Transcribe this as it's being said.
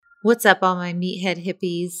What's up, all my meathead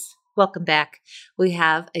hippies? Welcome back. We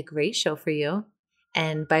have a great show for you.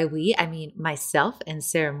 And by we, I mean myself and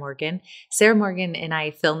Sarah Morgan. Sarah Morgan and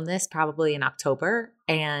I filmed this probably in October,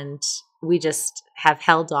 and we just have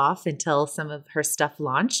held off until some of her stuff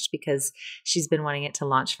launched because she's been wanting it to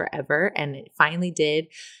launch forever. And it finally did.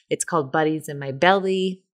 It's called Buddies in My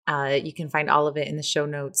Belly. You can find all of it in the show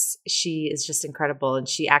notes. She is just incredible. And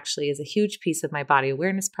she actually is a huge piece of my body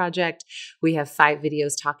awareness project. We have 5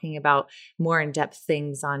 videos talking about more in-depth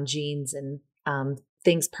things on genes and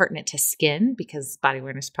things pertinent to skin, because body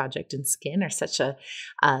awareness project and skin are such a,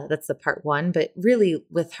 that's the part 1. But really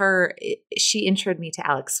with her, she introed me to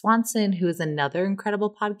Alex Swanson, who is another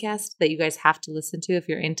incredible podcast that you guys have to listen to if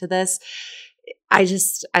you're into this. I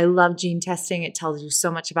love gene testing. It tells you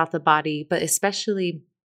so much about the body, but especially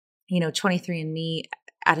 23andMe,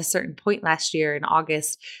 at a certain point last year in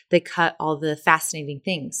August, they cut all the fascinating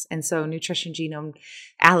things. And so Nutrition Genome,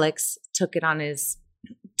 Alex took it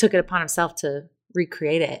upon himself to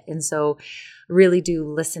recreate it. And so really do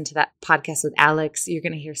listen to that podcast with Alex. You're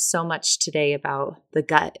going to hear so much today about the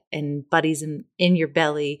gut and buddies in your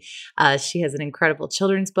belly. She has an incredible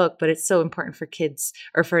children's book, but it's so important for kids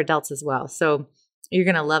or for adults as well. So you're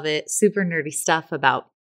going to love it. Super nerdy stuff about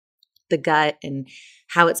the gut and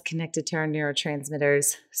how it's connected to our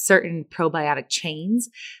neurotransmitters, certain probiotic chains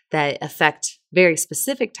that affect very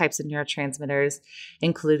specific types of neurotransmitters,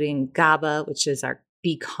 including GABA, which is our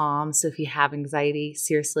be calm. So if you have anxiety,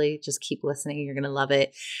 seriously, just keep listening. You're going to love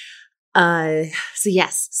it. So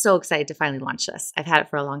yes, so excited to finally launch this. I've had it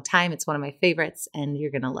for a long time. It's one of my favorites and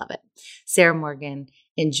you're going to love it. Sarah Morgan,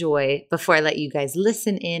 enjoy. Before I let you guys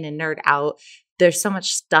listen in and nerd out, there's so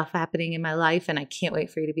much stuff happening in my life and I can't wait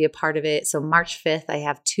for you to be a part of it. So March 5th, I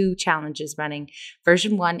have 2 challenges running,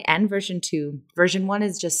 version 1 and version 2. Version 1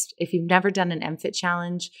 is just, if you've never done an MFIT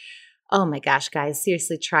challenge, oh my gosh, guys,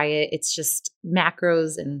 seriously try it. It's just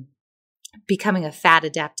macros and becoming a fat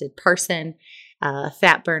adapted person, a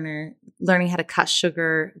fat burner, learning how to cut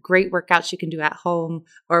sugar, great workouts you can do at home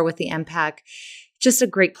or with the MPAC. Just a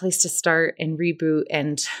great place to start and reboot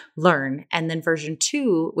and learn. And then version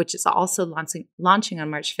 2, which is also launching on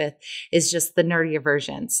March 5th, is just the nerdier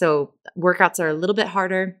version. So workouts are a little bit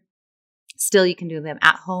harder. Still, you can do them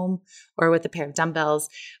at home or with a pair of dumbbells,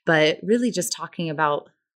 but really just talking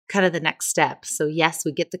about kind of the next step. So yes,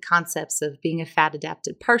 we get the concepts of being a fat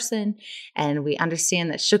adapted person and we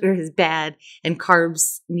understand that sugar is bad and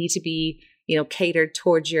carbs need to be, catered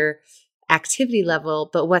towards your activity level,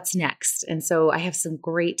 but what's next? And so I have some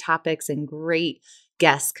great topics and great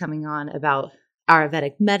guests coming on about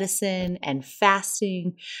Ayurvedic medicine and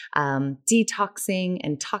fasting, detoxing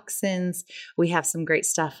and toxins. We have some great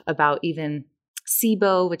stuff about even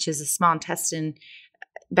SIBO, which is a small intestine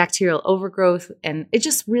bacterial overgrowth, and it's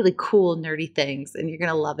just really cool, nerdy things, and you're going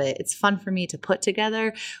to love it. It's fun for me to put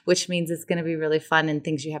together, which means it's going to be really fun and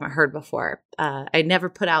things you haven't heard before. I never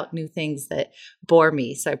put out new things that bore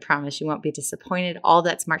me, so I promise you won't be disappointed. All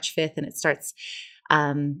that's March 5th, and it starts,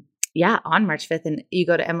 on March 5th, and you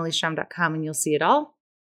go to emilyschramm.com and you'll see it all.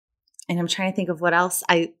 And I'm trying to think of what else.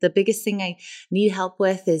 The biggest thing I need help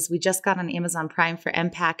with is we just got on Amazon Prime for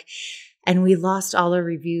MPAC, and we lost all our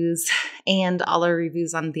reviews and all our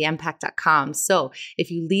reviews on thempac.com. So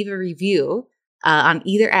if you leave a review on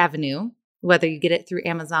either avenue, whether you get it through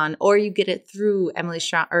Amazon or you get it through Emily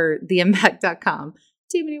Schramm or thempac.com,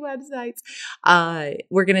 too many websites,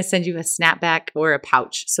 we're going to send you a snapback or a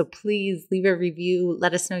pouch. So please leave a review.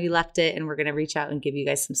 Let us know you left it, and we're going to reach out and give you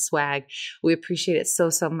guys some swag. We appreciate it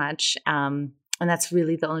so, so much. And that's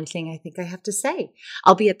really the only thing I think I have to say.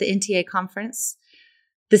 I'll be at the NTA conference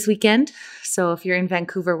this weekend. So if you're in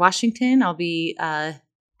Vancouver, Washington, I'll be at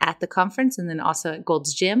the conference and then also at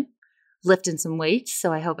Gold's Gym lifting some weights.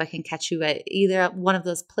 So I hope I can catch you at either one of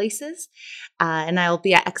those places. And I'll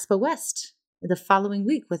be at Expo West the following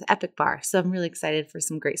week with Epic Bar. So I'm really excited for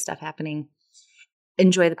some great stuff happening.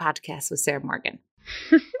 Enjoy the podcast with Sarah Morgan.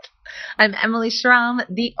 I'm Emily Schramm,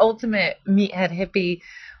 the ultimate meathead hippie.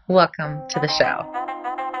 Welcome to the show.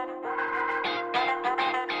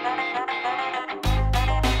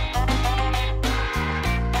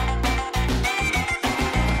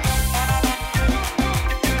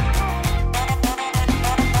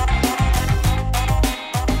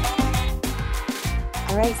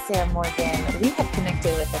 All right, Sarah Morgan, we have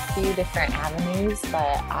connected with a few different avenues,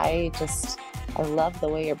 but I love the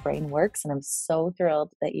way your brain works, and I'm so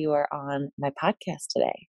thrilled that you are on my podcast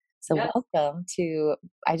today. So welcome to,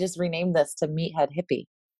 I just renamed this to Meathead Hippie.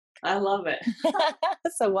 I love it.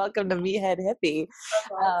 So welcome to Meathead Hippie.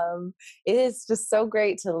 It is just so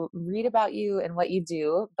great to read about you and what you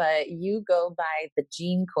do, but you go by the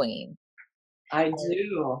Gene Queen. I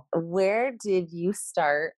do. Where did you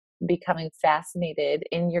start becoming fascinated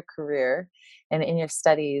in your career and in your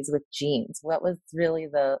studies with genes? What was really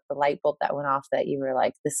the light bulb that went off that you were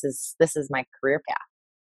like, this is my career path?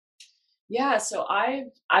 Yeah, so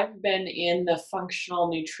I've been in the functional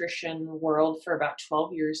nutrition world for about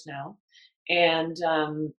 12 years now. And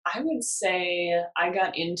I would say I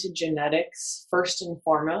got into genetics first and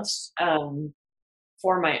foremost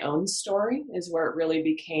for my own story, is where it really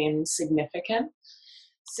became significant.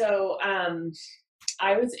 So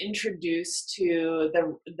I was introduced to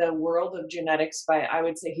the world of genetics by, I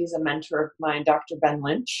would say he's a mentor of mine, Dr. Ben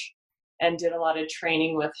Lynch, and did a lot of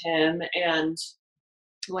training with him. And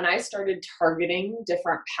when I started targeting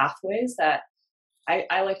different pathways that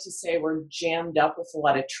I like to say were jammed up with a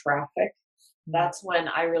lot of traffic, Mm. that's when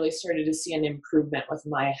I really started to see an improvement with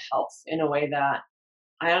my health in a way that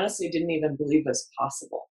I honestly didn't even believe was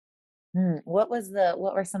possible. What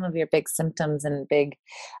were some of your big symptoms and big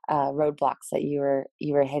roadblocks that you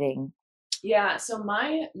were hitting? Yeah, so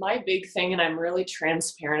my big thing, and I'm really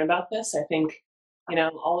transparent about this, I think,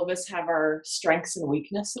 all of us have our strengths and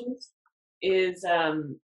weaknesses, is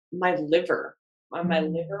my liver. My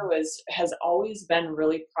liver Mm. has always been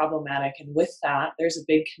really problematic, and with that, there's a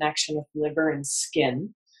big connection with liver and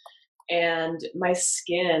skin. And my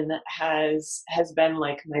skin has been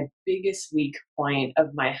like my biggest weak point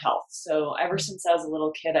of my health. So ever Mm. since I was a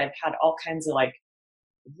little kid, I've had all kinds of like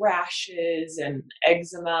rashes and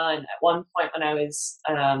eczema. And at one point when I was,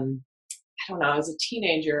 I don't know, I was a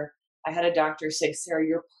teenager, I had a doctor say, Sarah,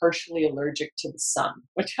 you're partially allergic to the sun,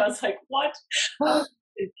 which I was like, what? How is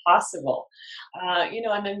it possible?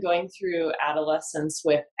 And then going through adolescence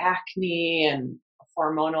with acne and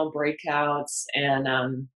hormonal breakouts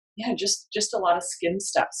and, yeah, just a lot of skin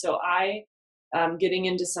stuff. So getting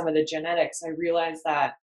into some of the genetics, I realized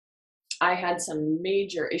that I had some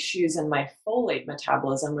major issues in my folate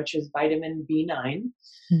metabolism, which is vitamin B9.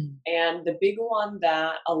 Mm. And the big one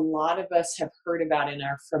that a lot of us have heard about and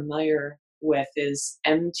are familiar with is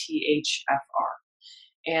MTHFR.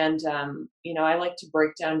 And, I like to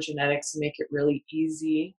break down genetics and make it really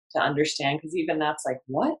easy to understand because even that's like,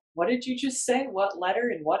 what? What did you just say? What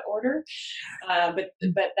letter in what order? But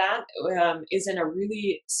that is in a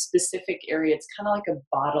really specific area. It's kind of like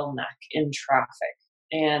a bottleneck in traffic.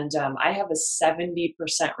 And I have a 70%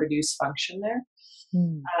 reduced function there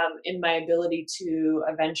Mm. in my ability to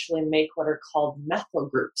eventually make what are called methyl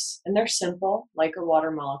groups. And they're simple, like a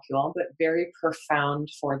water molecule, but very profound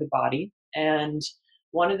for the body. And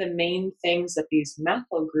one of the main things that these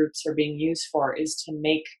methyl groups are being used for is to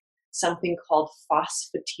make something called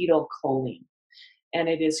phosphatidylcholine. And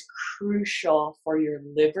it is crucial for your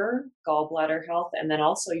liver, gallbladder health, and then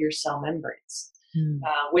also your cell membranes, Mm.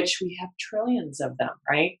 which we have trillions of them,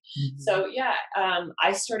 right? Mhm. So yeah,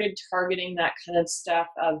 I started targeting that kind of stuff.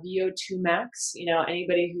 VO2 max.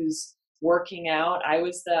 Anybody who's working out. I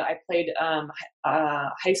played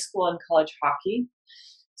high school and college hockey,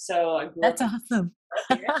 so I grew up That's awesome.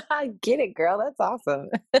 in. I get it, girl. That's awesome.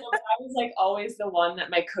 So I was like always the one that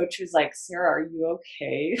my coach was like, Sarah, are you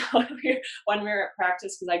okay? When we were at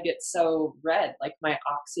practice, because I get so red, like my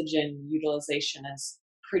oxygen utilization is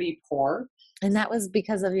pretty poor. And that was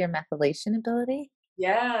because of your methylation ability?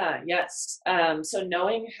 Yeah, yes. So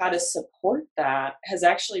knowing how to support that has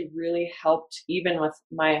actually really helped even with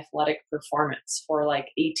my athletic performance for like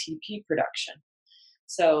ATP production.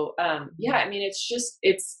 So yeah, Mm. I mean,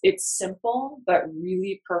 it's simple but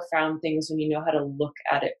really profound things when you know how to look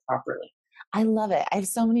at it properly. I love it. I have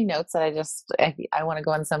so many notes that I want to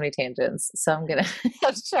go on so many tangents. So I'm gonna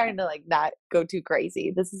I'm trying to like not go too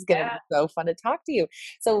crazy. This is gonna Yeah. be so fun to talk to you.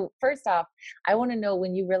 So first off, I want to know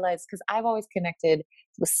when you realized because I've always connected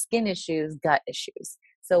with skin issues, gut issues.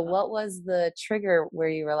 So what was the trigger where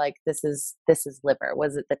you were like, this is liver?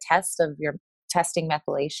 Was it the test of your testing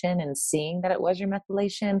methylation and seeing that it was your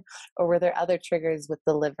methylation, or were there other triggers with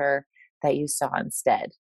the liver that you saw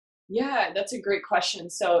instead? Yeah, that's a great question.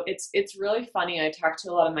 So it's really funny. I talk to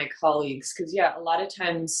a lot of my colleagues because yeah, a lot of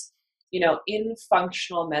times, in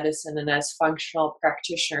functional medicine and as functional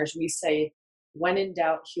practitioners, we say, when in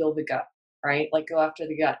doubt, heal the gut, right? Like go after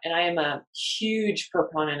the gut. And I am a huge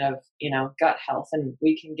proponent of, gut health, and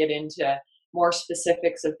we can get into more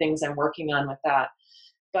specifics of things I'm working on with that.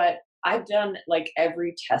 But I've done like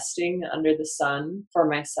every testing under the sun for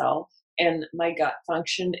myself, and my gut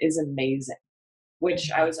function is amazing,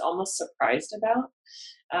 which I Mm. was almost surprised about.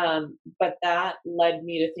 But that led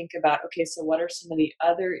me to think about, okay, so what are some of the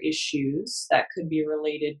other issues that could be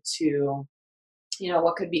related to,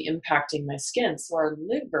 what could be impacting my skin? So our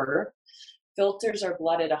liver filters our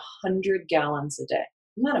blood at 100 gallons a day.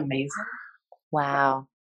 Isn't that amazing? Wow.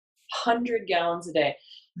 100 gallons a day.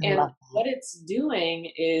 I And love that. what it's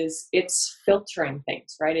doing is it's filtering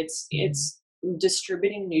things, right? Mhm. It's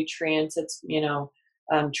distributing nutrients. It's,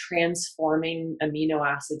 transforming amino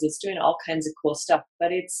acids. It's doing all kinds of cool stuff,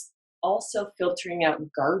 but it's also filtering out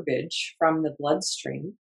garbage from the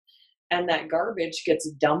bloodstream, and that garbage gets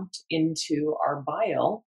dumped into our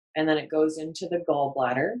bile, and then it goes into the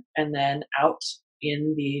gallbladder and then out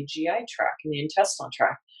in the GI tract, in the intestinal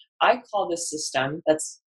tract. I call this system,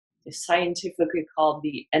 that's scientifically called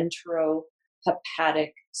the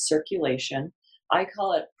enterohepatic circulation. I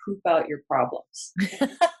call it poop out your problems.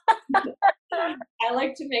 I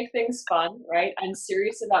like to make things fun, right? I'm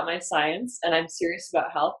serious about my science and I'm serious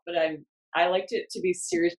about health, but I liked it to be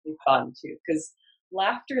seriously fun too, because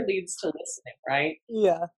laughter leads to listening, right?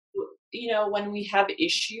 Yeah. When we have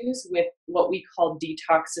issues with what we call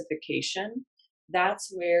detoxification,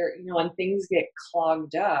 that's where, when things get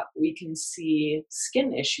clogged up, we can see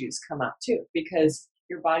skin issues come up too, because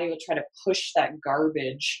your body will try to push that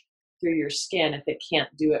garbage through your skin if it can't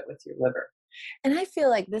do it with your liver. And I feel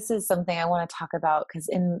like this is something I want to talk about because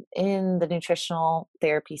in the nutritional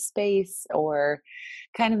therapy space, or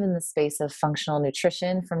kind of in the space of functional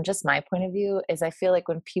nutrition, from just my point of view, is I feel like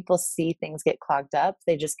when people see things get clogged up,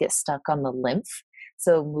 they just get stuck on the lymph.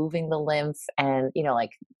 So moving the lymph, and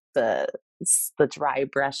like the the dry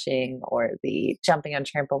brushing or the jumping on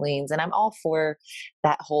trampolines, and I'm all for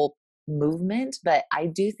that whole movement, but I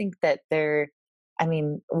do think that I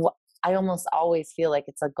mean, I almost always feel like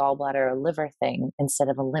it's a gallbladder or liver thing instead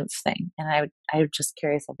of a lymph thing. And I'm just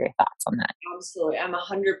curious of your thoughts on that. Absolutely. I'm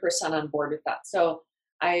 100% on board with that. So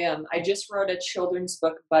I just wrote a children's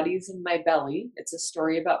book, Buddies in My Belly. It's a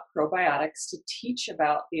story about probiotics to teach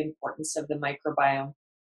about the importance of the microbiome.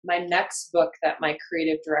 My next book that my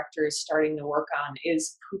creative director is starting to work on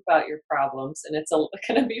is Poop Out Your Problems, and it's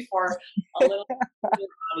going to be for a little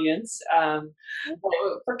audience, but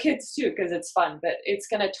for kids too, because it's fun. But it's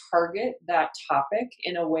going to target that topic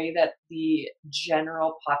in a way that the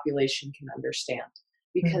general population can understand,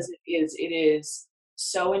 Mm. because it is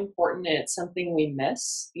so important, and it's something we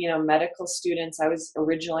miss. Medical students, I was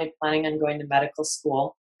originally planning on going to medical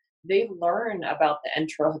school. They learn about the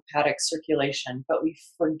enterohepatic circulation, but we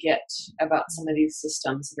forget about some of these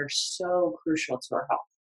systems that are so crucial to our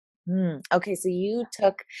health. Okay, so you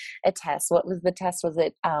took a test. What was the test? Was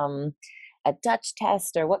it a Dutch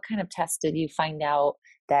test, or what kind of test did you find out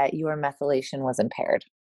that your methylation was impaired?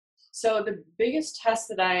 So the biggest test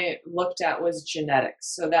that I looked at was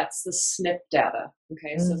genetics. So that's the SNP data.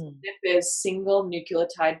 Okay, so Mm. SNP is single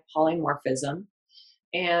nucleotide polymorphism.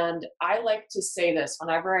 And I like to say this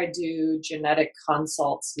whenever I do genetic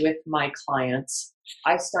consults with my clients.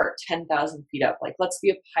 I start 10,000 feet up. Like, let's be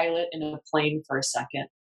a pilot in a plane for a second.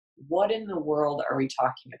 What in the world are we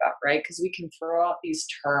talking about, right? Because we can throw out these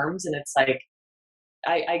terms and it's like,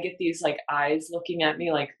 I get these like eyes looking at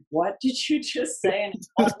me like, what did you just say? And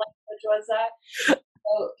what language was that?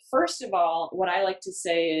 So, first of all, what I like to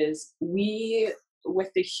say is with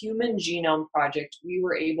the Human Genome Project, we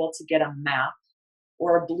were able to get a map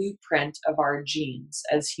or a blueprint of our genes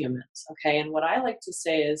as humans. Okay. And what I like to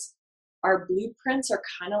say is our blueprints are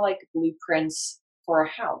kind of like blueprints for a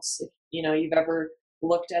house. If you've ever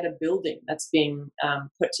looked at a building that's being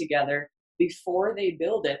put together, before they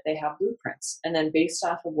build it, they have blueprints. And then based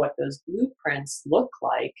off of what those blueprints look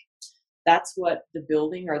like, that's what the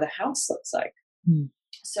building or the house looks like. Mm.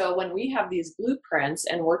 So when we have these blueprints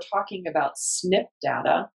and we're talking about SNP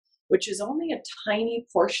data, which is only a tiny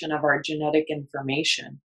portion of our genetic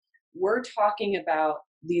information, we're talking about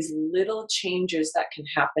these little changes that can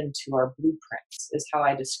happen to our blueprints, is how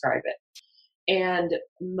I describe it. And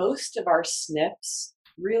most of our SNPs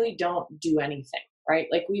really don't do anything, right?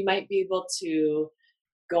 Like we might be able to,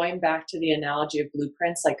 going back to the analogy of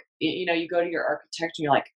blueprints, like, you go to your architect and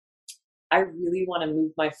you're like, I really want to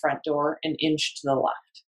move my front door an inch to the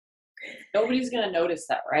left. Nobody's going to notice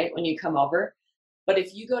that, right? When you come over. But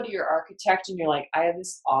if you go to your architect and you're like, I have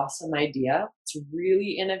this awesome idea, it's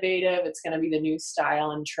really innovative, it's going to be the new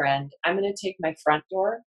style and trend. I'm going to take my front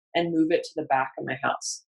door and move it to the back of my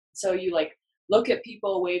house. So you like look at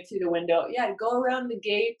people, wave through the window, yeah, go around the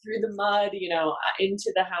gate, through the mud,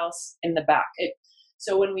 into the house in the back.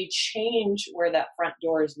 So when we change where that front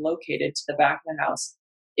door is located to the back of the house,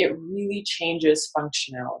 it really changes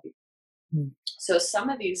functionality. Mm. So some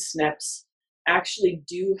of these SNPs actually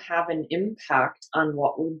do have an impact on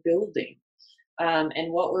what we're building.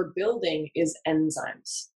 And what we're building is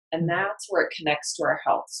enzymes. And Mm. that's where it connects to our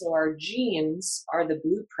health. So our genes are the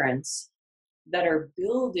blueprints that are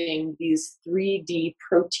building these 3D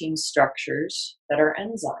protein structures that are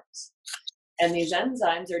enzymes. And these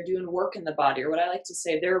enzymes are doing work in the body, or what I like to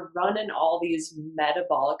say, they're running all these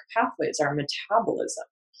metabolic pathways, our metabolism.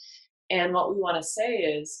 And what we want to say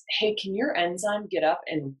is, hey, can your enzyme get up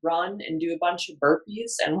and run and do a bunch of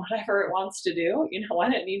burpees and whatever it wants to do,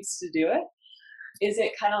 when it needs to do it? Is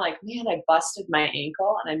it kind of like, man, I busted my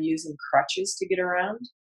ankle and I'm using crutches to get around?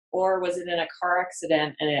 Or was it in a car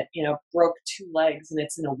accident and it, broke two legs and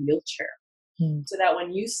it's in a wheelchair? Mm. So that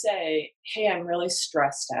when you say, hey, I'm really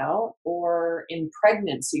stressed out, or in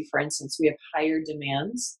pregnancy, for instance, we have higher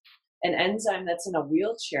demands, an enzyme that's in a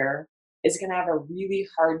wheelchair is going to have a really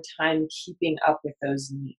hard time keeping up with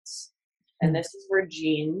those needs. And this is where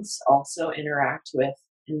genes also interact with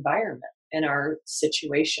environment and our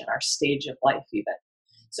situation, our stage of life, even.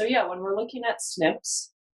 So, yeah, when we're looking at SNPs,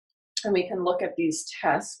 and we can look at these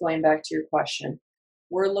tests, going back to your question,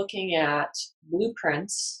 we're looking at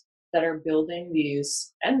blueprints that are building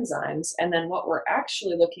these enzymes. And then what we're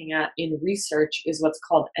actually looking at in research is what's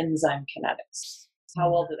called enzyme kinetics.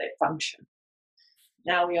 How well do they function?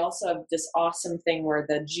 Now, we also have this awesome thing where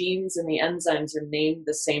the genes and the enzymes are named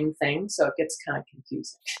the same thing, so it gets kind of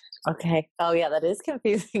confusing. Okay. Oh, yeah, that is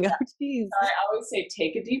confusing. Oh, geez. I always say,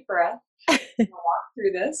 take a deep breath, walk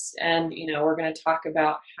through this, and, we're going to talk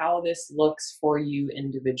about how this looks for you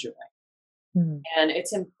individually. And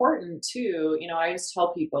it's important too, I always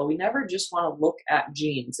tell people, we never just want to look at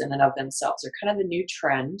genes in and of themselves. They're kind of the new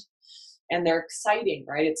trend and they're exciting,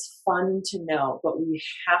 right? It's fun to know, but we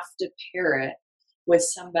have to pair it with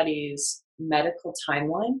somebody's medical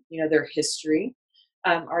timeline, their history.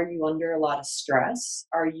 Are you under a lot of stress?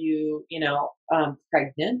 Are you,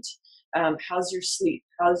 pregnant? How's your sleep?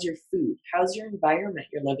 How's your food? How's your environment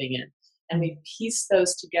you're living in? And we piece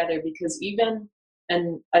those together because even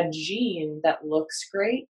a gene that looks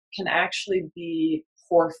great can actually be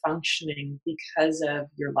poor functioning because of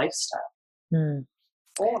your lifestyle.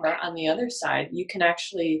 Or on the other side, you can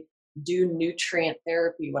actually do nutrient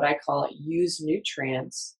therapy, what I call it, use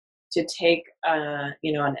nutrients to take,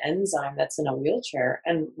 an enzyme that's in a wheelchair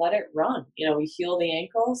and let it run. We heal the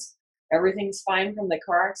ankles, everything's fine from the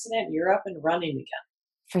car accident, you're up and running again.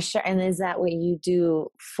 For sure. And is that what you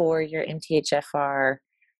do for your MTHFR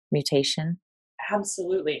mutation?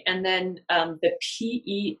 Absolutely. And then the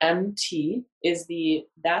PEMT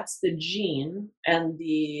that's the gene and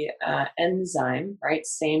the enzyme, right?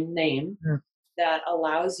 Same name, that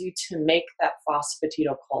allows you to make that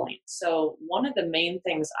phosphatidylcholine. So one of the main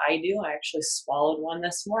things I do, I actually swallowed one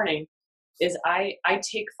this morning, is I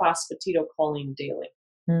take phosphatidylcholine daily.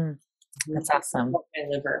 That's awesome. My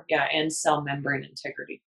liver, yeah, and cell membrane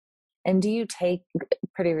integrity. And do you take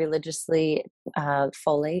pretty religiously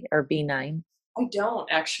folate or B9? I don't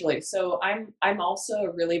actually. So I'm also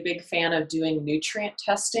a really big fan of doing nutrient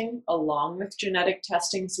testing along with genetic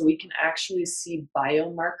testing, so we can actually see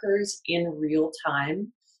biomarkers in real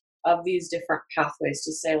time of these different pathways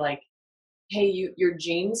to say, like, hey, your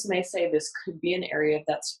genes may say this could be an area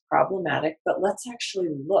that's problematic, but let's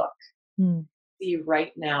actually look, see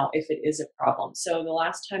right now if it is a problem. So the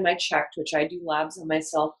last time I checked, which I do labs on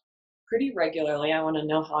myself pretty regularly, I want to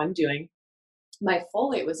know how I'm doing. My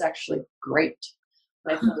folate was actually great.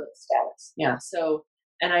 My folate status. Yeah. So,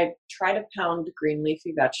 and I try to pound green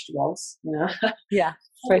leafy vegetables, Yeah,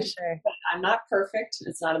 for sure. I'm not perfect.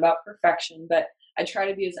 It's not about perfection, but I try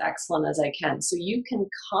to be as excellent as I can. So you can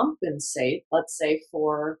compensate, let's say,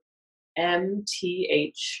 for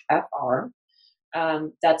MTHFR,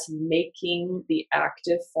 that's making the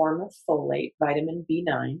active form of folate, vitamin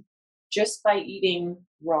B9, just by eating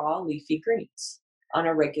raw leafy greens on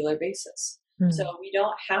a regular basis. So we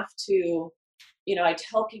don't have to, I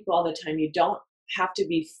tell people all the time, you don't have to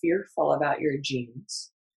be fearful about your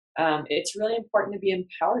genes. It's really important to be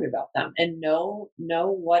empowered about them and know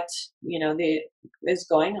what, is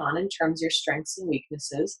going on in terms of your strengths and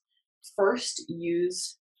weaknesses. First,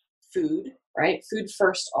 use food, right? Food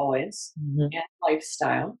first always, and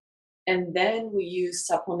lifestyle. And then we use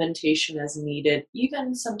supplementation as needed,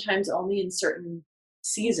 even sometimes only in certain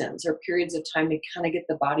seasons or periods of time to kind of get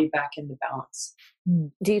the body back into balance.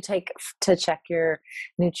 Do you take to check your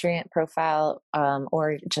nutrient profile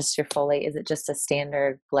or just your folate? Is it just a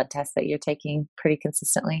standard blood test that you're taking pretty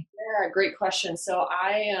consistently? Yeah, great question. So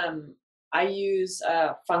I use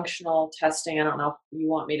functional testing. I don't know if you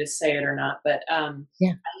want me to say it or not, but I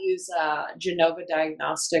use Genova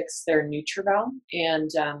Diagnostics, their NutriVal, and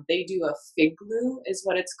they do a FIGLU is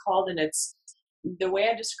what it's called. And it's the way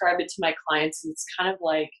I describe it to my clients, it's kind of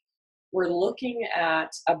like we're looking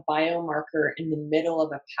at a biomarker in the middle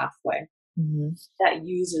of a pathway that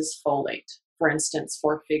uses folate, for instance,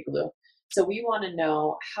 for FIGLU. So we want to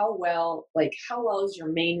know how well is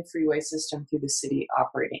your main freeway system through the city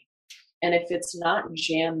operating? And if it's not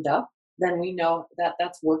jammed up, then we know that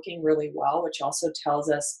that's working really well, which also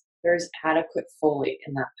tells us there's adequate folate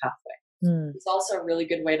in that pathway. Mm. It's also a really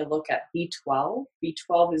good way to look at B12.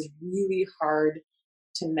 B12 is really hard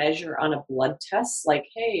to measure on a blood test. Like,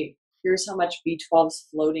 hey, here's how much B12 is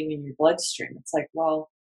floating in your bloodstream. It's like,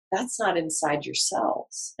 well, that's not inside your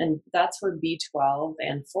cells. And that's where B12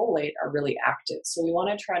 and folate are really active. So we want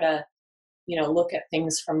to try to, look at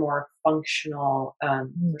things from more functional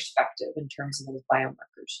Mm. perspective in terms of those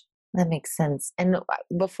biomarkers. That makes sense. And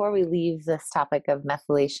before we leave this topic of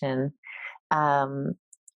methylation, um,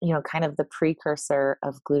 kind of the precursor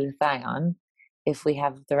of glutathione, if we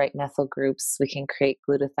have the right methyl groups, we can create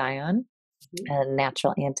glutathione, Mhm. a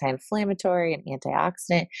natural anti-inflammatory and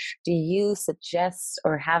antioxidant. Do you suggest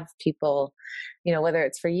or have people, whether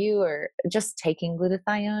it's for you or just taking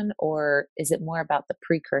glutathione, or is it more about the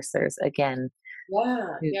precursors again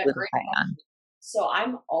Yeah, to yeah, great glutathione? question. So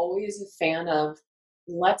I'm always a fan of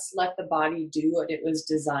let's let the body do what it was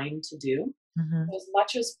designed to do. Hmm. As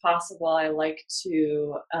much as possible, I like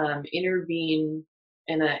to intervene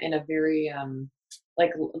in a very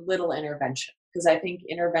like little intervention, because I think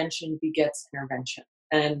intervention begets intervention,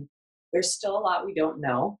 and there's still a lot we don't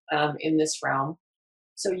know in this realm.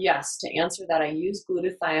 So yes, to answer that, I use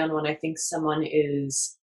glutathione when I think someone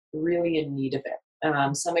is really in need of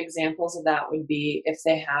it. Some examples of that would be if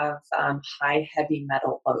they have high heavy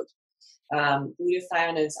metal load.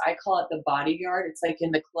 Glutathione is, I call it the bodyguard. It's like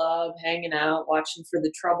in the club, hanging out, watching for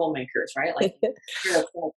the troublemakers, right? Like, here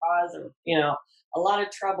that's going to cause, a lot of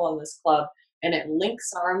trouble in this club. And it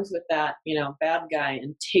links arms with that, bad guy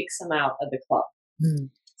and takes him out of the club. Mm.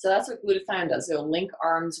 So that's what glutathione does. It'll link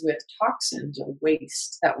arms with toxins or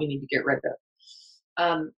waste that we need to get rid of.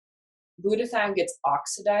 Um, Glutathione gets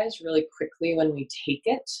oxidized really quickly when we take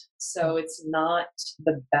it. So it's not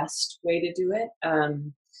the best way to do it.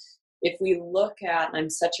 If we look at, and I'm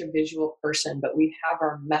such a visual person, but we have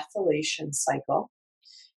our methylation cycle.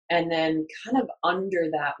 And then kind of under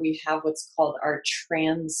that, we have what's called our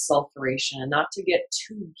transsulfuration. And not to get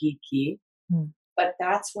too geeky, Mm. but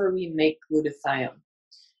that's where we make glutathione.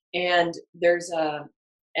 And there's a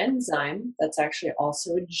enzyme that's actually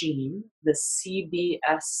also a gene, the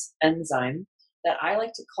CBS enzyme, that I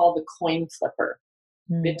like to call the coin flipper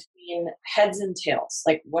Mm. between heads and tails.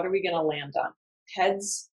 Like, what are we going to land on?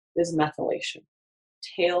 Heads is methylation,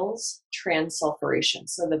 tails, transsulfuration.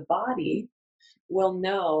 So the body will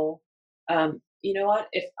know, you know what,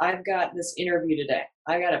 if I've got this interview today,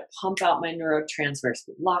 I got to pump out my neurotransmitters,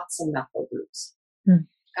 lots of methyl groups. Mm.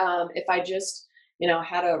 If I just,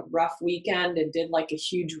 had a rough weekend and did like a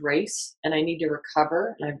huge race and I need to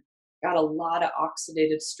recover and I've got a lot of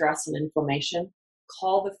oxidative stress and inflammation,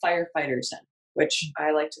 call the firefighters in, which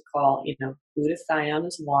I like to call, glutathione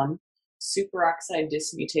is one, superoxide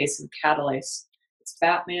dismutase and catalase. It's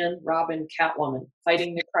Batman, Robin, Catwoman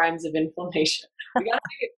fighting the crimes of inflammation. We got to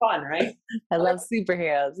make it fun, right? I love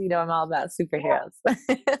superheroes. I'm all about superheroes.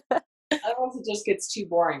 Otherwise, it just gets too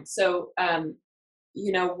boring. So,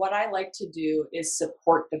 what I like to do is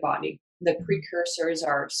support the body. The precursors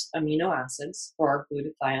are amino acids for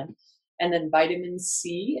glutathione, and then vitamin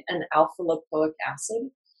C and alpha lipoic acid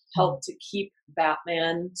Mm. help to keep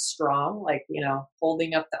Batman strong, like,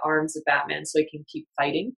 holding up the arms of Batman so he can keep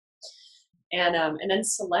fighting. And then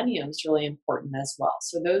selenium is really important as well.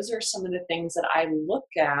 So those are some of the things that I look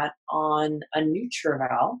at on a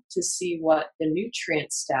NutrEval to see what the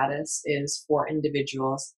nutrient status is for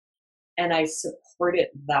individuals, and I support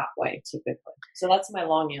it that way typically. So that's my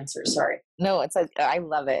long answer. Sorry. No, it's like I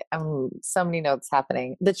love it. So many notes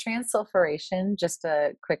happening. The transsulfuration, just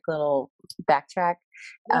a quick little backtrack.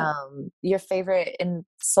 Yeah. Your favorite in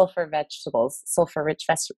sulfur vegetables, sulfur-rich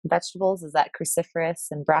vegetables, is that cruciferous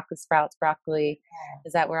and broccoli sprouts, broccoli?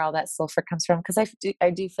 Is that where all that sulfur comes from? Because I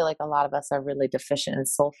do feel like a lot of us are really deficient in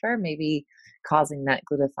sulfur, maybe causing that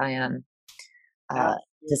glutathione Absolutely.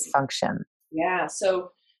 dysfunction. Yeah.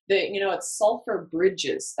 So it's sulfur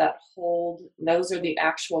bridges that hold, those are the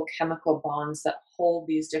actual chemical bonds that hold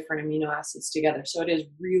these different amino acids together. So it is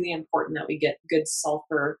really important that we get good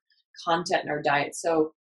sulfur content in our diet.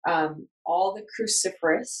 So all the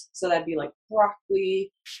cruciferous, so that'd be like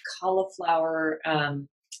broccoli, cauliflower,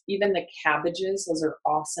 even the cabbages, those are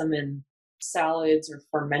awesome in salads or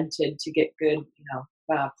fermented to get good,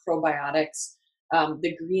 probiotics.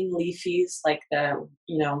 The green leafies, like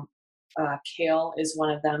kale is one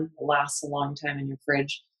of them, lasts a long time in your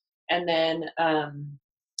fridge. And then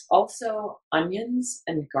also onions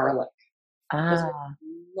and garlic. Those are Ah,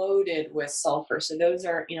 loaded with sulfur. So those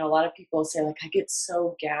are, a lot of people say, like, I get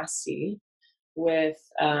so gassy with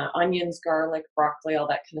onions, garlic, broccoli, all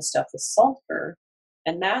that kind of stuff, the sulfur.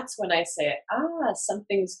 And that's when I say,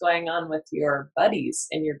 something's going on with your buddies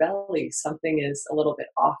in your belly. Something is a little bit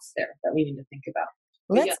off there that we need to think about.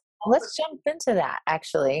 But yeah, Let's jump into that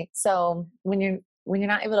actually. So when you're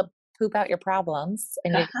not able to poop out your problems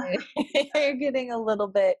and you're you're getting a little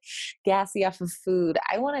bit gassy off of food,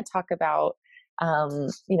 I want to talk about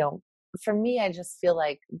you know, for me, I just feel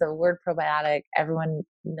like the word probiotic, everyone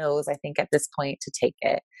knows, I think, at this point to take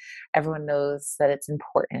it. Everyone knows that it's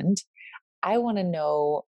important. I want to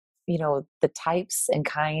know, the types and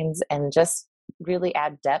kinds and just really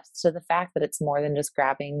add depth to the fact that it's more than just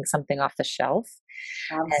grabbing something off the shelf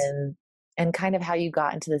absolutely. and kind of how you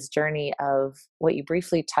got into this journey of what you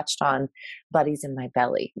briefly touched on, Buddies in My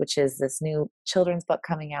Belly, which is this new children's book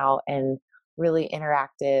coming out and really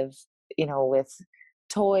interactive, with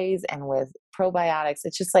toys and with probiotics.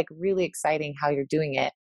 It's just like really exciting how you're doing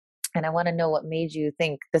it. And I want to know what made you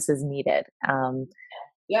think this is needed.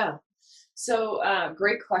 Yeah. So,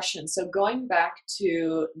 great question. So, going back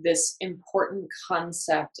to this important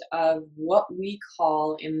concept of what we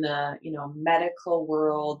call in the medical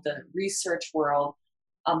world, the research world,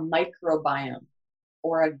 a microbiome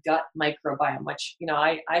or a gut microbiome, which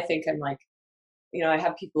I think I'm like, I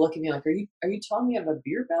have people look at me like, are you telling me I have a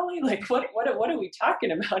beer belly? Like, what are we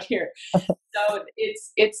talking about here? So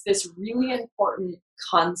it's this really important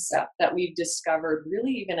concept that we've discovered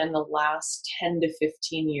really even in the last 10 to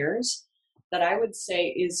 15 years that I would say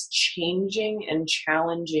is changing and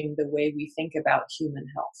challenging the way we think about human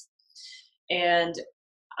health. And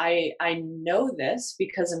I know this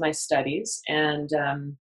because of my studies, and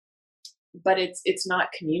but it's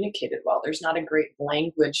not communicated well. There's not a great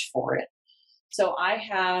language for it. So I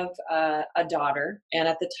have a daughter, and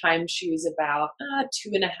at the time she was about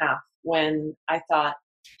 2.5 when I thought,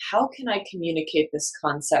 how can I communicate this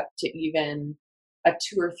concept to even a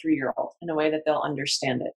 2 or 3 year old in a way that they'll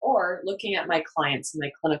understand it? Or looking at my clients in my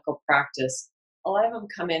clinical practice, a lot of them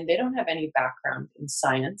come in, they don't have any background in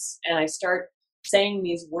science, and I start saying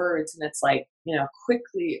these words, and it's like,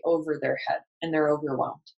 quickly over their head, and they're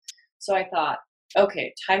overwhelmed. So I thought,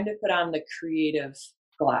 okay, time to put on the creative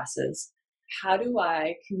glasses. How do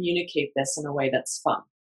I communicate this in a way that's fun?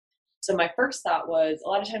 So my first thought was a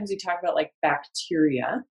lot of times we talk about like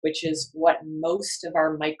bacteria, which is what most of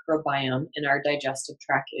our microbiome in our digestive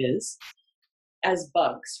tract is, as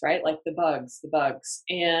bugs, right? Like the bugs.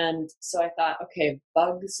 And so I thought, okay,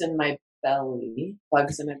 bugs in my belly,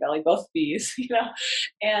 both bees,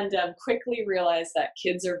 and quickly realized that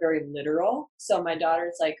kids are very literal. So my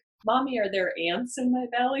daughter's like, Mommy, are there ants in my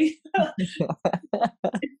belly?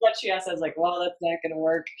 What she asked, I was like, well, that's not going to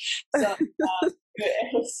work. So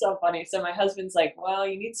it was so funny. So my husband's like, well,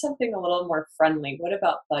 you need something a little more friendly. What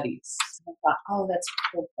about buddies? I thought, oh, that's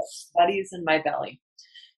cool. Buddies in my belly.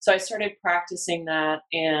 So I started practicing that,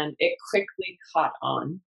 and it quickly caught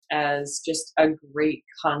on as just a great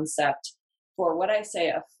concept for what I say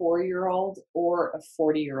a 4-year-old or a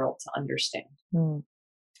 40-year-old to understand. Mm.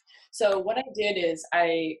 So what I did is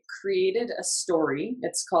I created a story.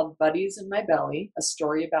 It's called Buddies in My Belly, a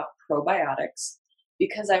story about probiotics,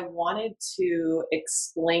 because I wanted to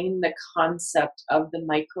explain the concept of the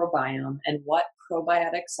microbiome and what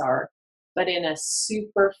probiotics are, but in a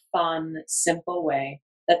super fun, simple way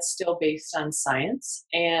that's still based on science.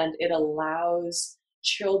 And it allows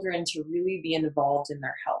children to really be involved in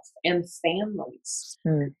their health and families.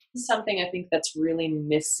 Mm. Something I think that's really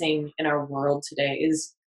missing in our world today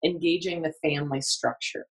is engaging the family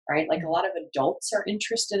structure, right? Like a lot of adults are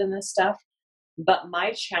interested in this stuff, but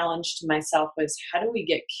my challenge to myself was how do we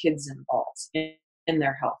get kids involved in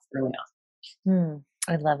their health early on?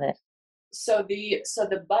 I love it. So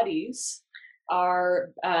the buddies are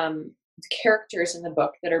characters in the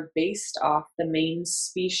book that are based off the main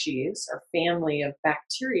species or family of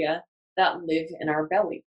bacteria that live in our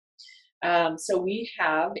belly. So we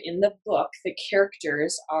have in the book the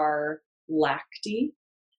characters are Lacti,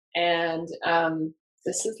 and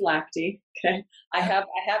this is Lacti. Okay, I have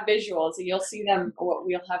visuals, and you'll see them.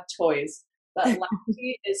 We'll have toys, but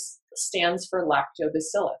Lacti stands for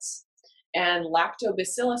lactobacillus, and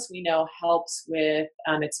lactobacillus we know helps with.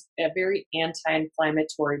 It's a very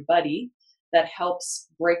anti-inflammatory buddy that helps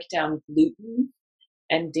break down gluten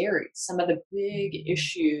and dairy. Some of the big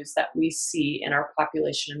issues that we see in our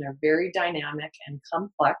population, and they're very dynamic and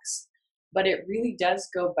complex, but it really does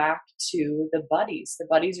go back to the buddies. The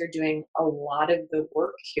buddies are doing a lot of the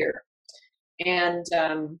work here. And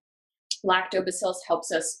lactobacillus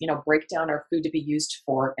helps us, break down our food to be used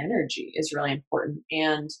for energy is really important.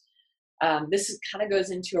 And this kind of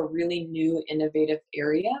goes into a really new innovative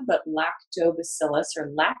area, but lactobacillus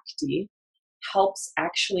or lacti helps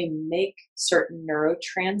actually make certain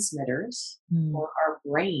neurotransmitters Mm. for our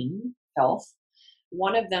brain health.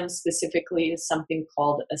 One of them specifically is something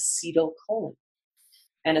called acetylcholine.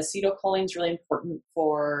 And acetylcholine is really important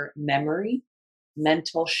for memory,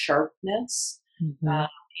 mental sharpness. Uh,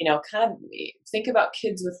 Mhm. kind of think about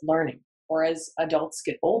kids with learning, or as adults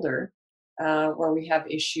get older, where we have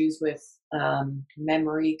issues with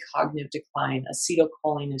memory, cognitive decline.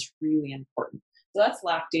 Acetylcholine is really important. So that's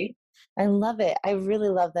lactate. I love it. I really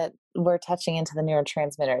love that we're touching into the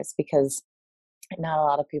neurotransmitters because not a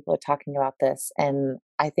lot of people are talking about this. And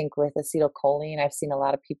I think with acetylcholine, I've seen a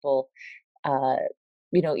lot of people, uh,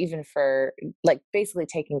 even for like basically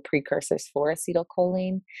taking precursors for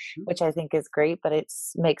acetylcholine, which I think is great, but it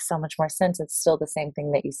makes so much more sense. It's still the same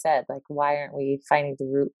thing that you said. Like, why aren't we finding the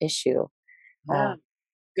root issue? Yeah,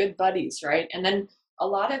 good buddies, right? And then a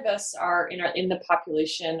lot of us are in the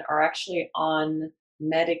population are actually on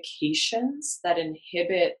medications that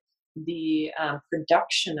inhibit the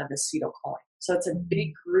production of acetylcholine. So it's a big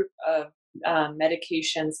Mhm. group of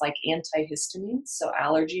medications like antihistamines, so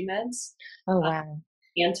allergy meds, Oh, uh, wow.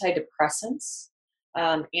 antidepressants,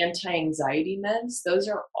 anti-anxiety meds. Those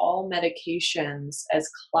are all medications as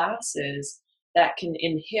classes that can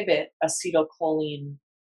inhibit acetylcholine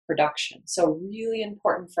production. So really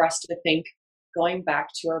important for us to think going back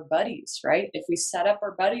to our buddies, right? If we set up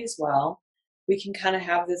our buddies well, we can kind of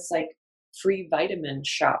have this like free vitamin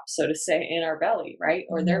shop, so to say, in our belly, right?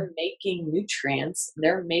 Or Mhm. they're making nutrients,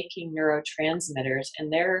 they're making neurotransmitters,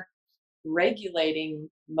 and they're regulating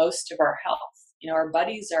most of our health. Our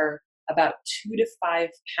buddies are about 2 to 5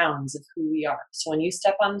 pounds of who we are. So when you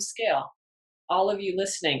step on the scale, all of you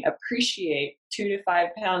listening appreciate 2 to 5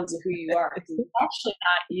 pounds of who you are because it's actually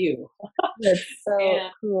not you. That's so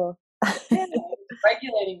And cool. yeah, it's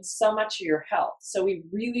regulating so much of your health. So we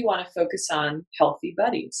really want to focus on healthy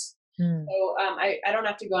buddies. Mm. So I don't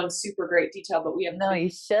have to go in super great detail, but we have No, you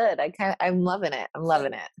should. I'm loving it. I'm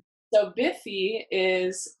loving it. so Biffy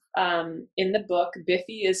is in the book.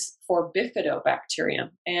 Biffy is for bifidobacterium,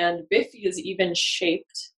 and Biffy is even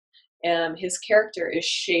shaped. His character is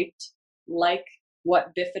shaped like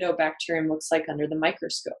what bifidobacterium looks like under the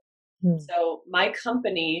microscope. Mm. So my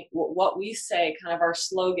company, what we say, kind of our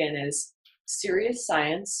slogan is serious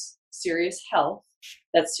science, serious health,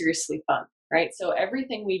 that's seriously fun, right? So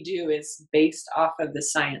everything we do is based off of the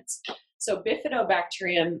science. So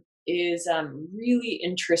bifidobacterium is really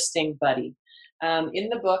interesting buddy. In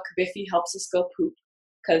the book, Biffy helps us go poop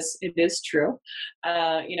because it is true.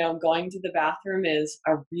 Going to the bathroom is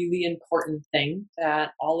a really important thing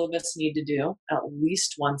that all of us need to do at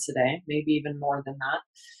least once a day, maybe even more than that.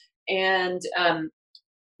 And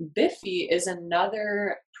Biffy is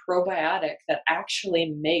another probiotic that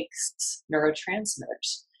actually makes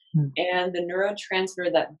neurotransmitters. Mm. And the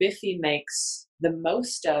neurotransmitter that Biffy makes the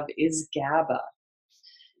most of is GABA.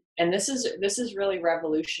 And this is really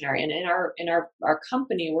revolutionary. And in our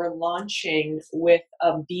company, we're launching with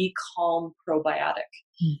a Be Calm probiotic.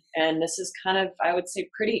 Mm. And this is kind of, I would say,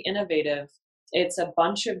 pretty innovative. It's a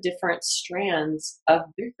bunch of different strands of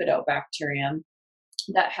bifidobacterium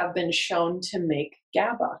that have been shown to make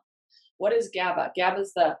GABA. What is GABA? GABA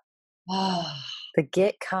is the ah, The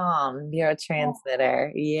get calm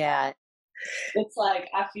neurotransmitter. Yeah. it's like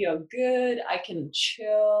I feel good, I can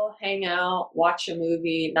chill, hang out, watch a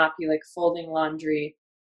movie, not be like folding laundry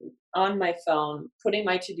on my phone, putting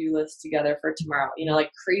my to-do list together for tomorrow, like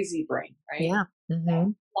crazy brain, right? Yeah. Hmm.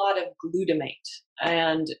 A lot of glutamate.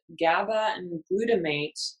 And GABA and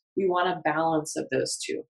glutamate, we want a balance of those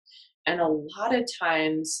two. And a lot of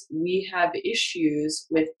times we have issues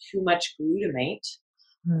with too much glutamate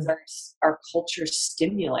because Mm. our culture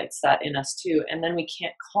stimulates that in us too. And then we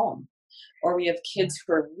can't calm. Or we have kids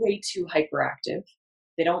who are way too hyperactive.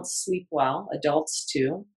 They don't sleep well, adults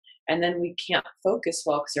too. And then we can't focus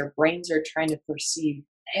well because our brains are trying to perceive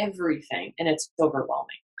everything and it's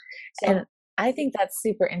overwhelming. So, And I think that's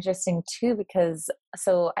super interesting too, because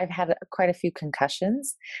so I've had quite a few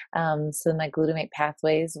concussions. So my glutamate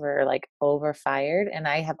pathways were like overfired, and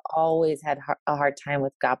I have always had a hard time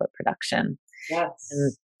with GABA production. And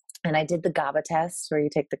yes. and I did the GABA test where you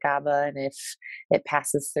take the GABA, and if it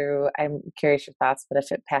passes through, I'm curious your thoughts, but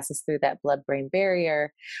if it passes through that blood brain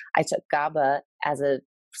barrier, I took GABA as a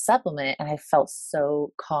supplement and I felt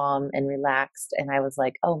so calm and relaxed. And I was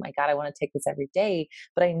like, oh my God, I want to take this every day.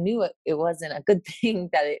 But I knew it wasn't a good thing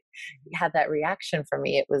that it had that reaction for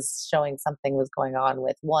me. It was showing something was going on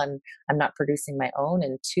with one, I'm not producing my own,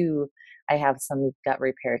 and two, I have some gut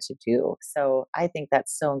repair to do. So I think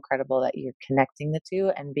that's so incredible that you're connecting the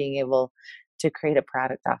two and being able to create a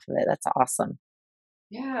product off of it. That's awesome.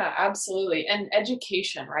 Yeah, absolutely. And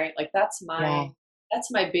education, right? Like Yeah.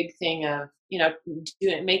 that's my big thing of,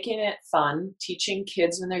 making it fun, teaching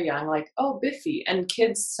kids when they're young, like, oh, Biffy. And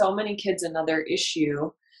kids, so many kids, another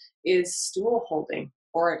issue is stool holding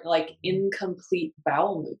or like incomplete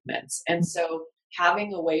bowel movements. And so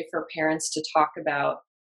having a way for parents to talk about,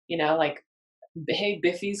 like, hey,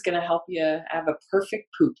 Biffy's gonna help you have a perfect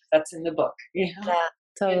poop. That's in the book, Yeah, It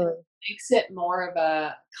totally. makes it more of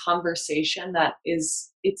a conversation that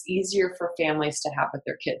it's easier for families to have with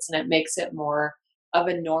their kids, and it makes it more of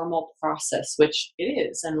a normal process, which it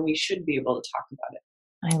is, and we should be able to talk about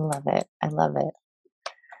it. I love it. I love it.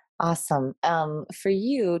 Awesome. For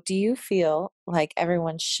you, do you feel like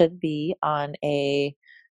everyone should be on a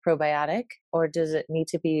probiotic, or does it need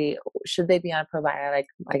to be, should they be on a probiotic?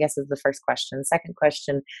 I guess is the first question. Second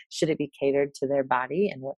question, should it be catered to their body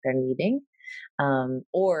and what they're needing?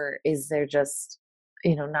 Or is there just,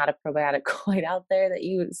 not a probiotic quite out there that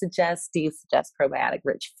you would suggest? Do you suggest probiotic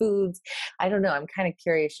rich foods? I don't know. I'm kind of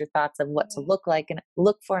curious your thoughts of what to look like and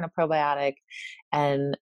look for in a probiotic.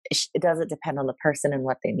 And does it depend on the person and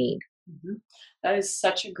what they need? Mhm. That is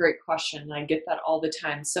such a great question, and I get that all the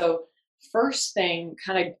time. So, first thing,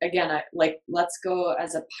 kind of again, let's go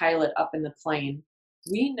as a pilot up in the plane.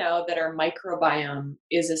 We know that our microbiome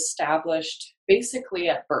is established basically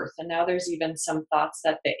at birth, and now there's even some thoughts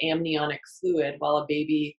that the amniotic fluid, while a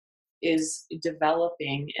baby is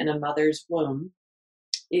developing in a mother's womb,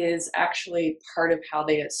 is actually part of how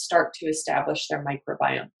they start to establish their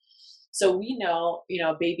microbiome. So we know,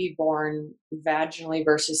 a baby born vaginally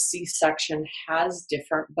versus C-section has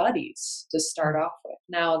different buddies to start Mm. off with.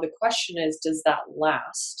 Now, the question is, does that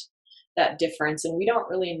last, that difference? And we don't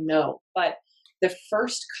really know. But the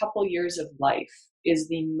first couple years of life is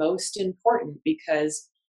the most important because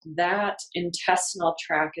that intestinal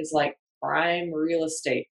tract is like prime real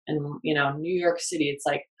estate. And, New York City, it's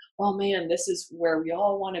like, oh man, this is where we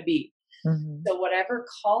all want to be. Mhm. So whatever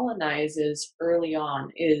colonizes early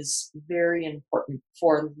on is very important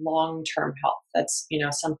for long-term health. That's,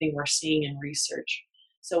 something we're seeing in research.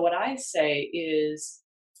 So what I say is,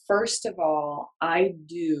 first of all, I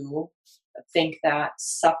do think that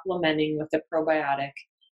supplementing with a probiotic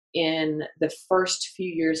in the first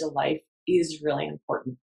few years of life is really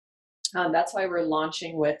important. That's why we're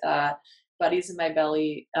launching with Buddies in My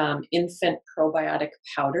Belly infant probiotic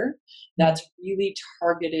powder Mm. that's really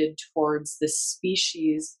targeted towards the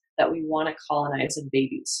species that we want to colonize in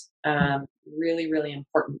babies. Really, really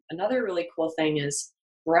important. Another really cool thing is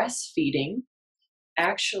breastfeeding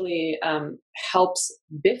actually helps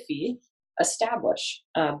Biffy establish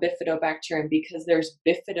bifidobacterium because there's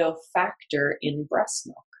bifidofactor in breast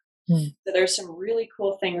milk. Mm. So there's some really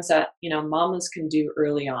cool things that mamas can do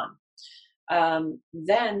early on.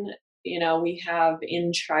 Then, we have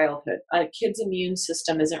in childhood, a kid's immune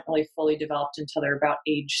system isn't really fully developed until they're about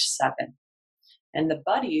age 7. And the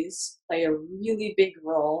buddies play a really big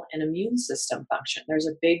role in immune system function. There's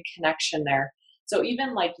a big connection there. So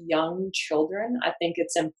even like young children, I think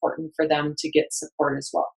it's important for them to get support as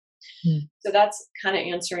well. Mm. So that's kind of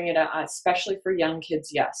answering it, especially for young kids.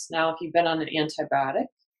 Yes. Now, if you've been on an antibiotic,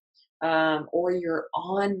 or you're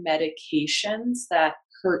on medications that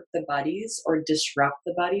hurt the buddies or disrupt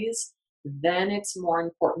the buddies, then it's more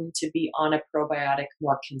important to be on a probiotic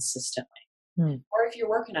more consistently. Mm. Or if you're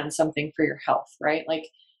working on something for your health, right? Like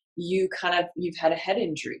you've had a head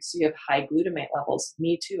injury, so you have high glutamate levels.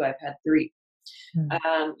 Me too, I've had 3.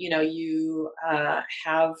 Mm. You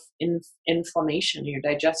have inflammation in your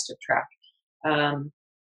digestive tract. Um,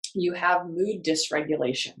 you have mood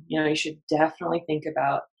dysregulation. You should definitely think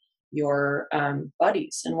about your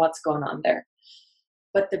buddies and what's going on there.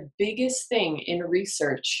 But the biggest thing in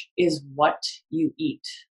research is what you eat.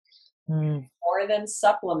 Mm. More than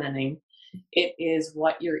supplementing, it is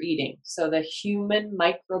what you're eating. So the Human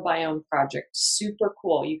Microbiome Project, super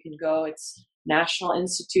cool. You can go, it's National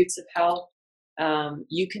Institutes of Health.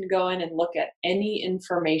 You can go in and look at any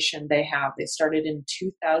information they have. They started in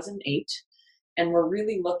 2008, and we're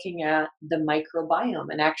really looking at the microbiome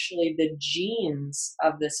and actually the genes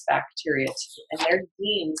of this bacteria. And their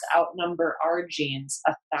genes outnumber our genes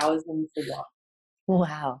 1,000 to 1.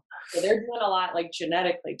 Wow. So they're doing a lot like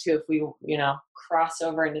genetically too, if we, cross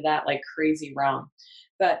over into that like crazy realm.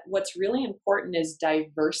 But what's really important is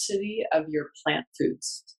diversity of your plant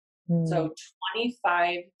foods. Mm. So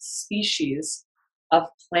 25 species of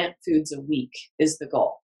plant foods a week is the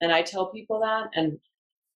goal. And I tell people that, and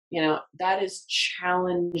that is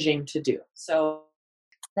challenging to do. So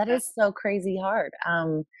That is so crazy hard.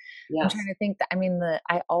 I'm trying yes. to think that, I mean,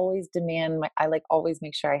 I always demand I like always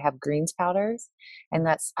make sure I have greens powders. And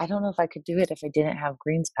I don't know if I could do it if I didn't have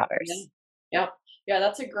greens Yeah. powders. Yep. Yeah,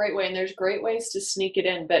 that's a great way, and there's great ways to sneak it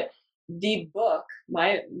in. But the book,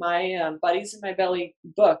 my Buddies in My Belly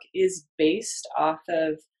book, is based off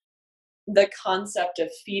of the concept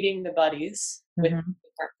of feeding the buddies with Hmm.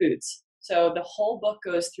 different foods. So the whole book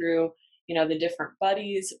goes through, the different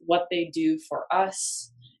buddies, what they do for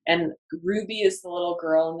us. And Ruby is the little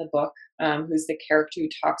girl in the book, who's the character who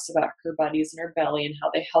talks about her buddies in her belly and how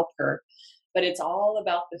they help her. But it's all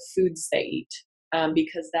about the foods they eat,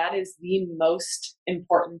 because that is the most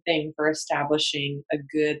important thing for establishing a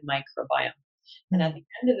good microbiome. And at the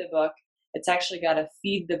end of the book, it's actually got a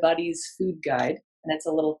Feed the Buddies food guide, and it's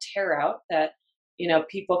a little tear out that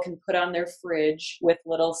people can put on their fridge with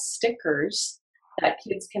little stickers that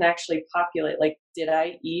kids can actually populate. Like, did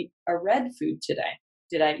I eat a red food today?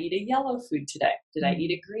 Did I eat a yellow food today? Did I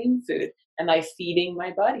eat a green food? Am I feeding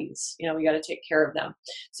my buddies? We got to take care of them.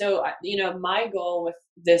 So, my goal with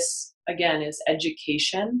this again is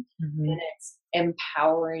education, Hmm. and it's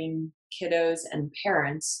empowering kiddos and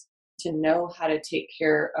parents to know how to take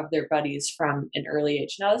care of their buddies from an early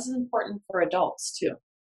age. Now, this is important for adults too.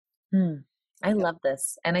 Mm. I Yeah. love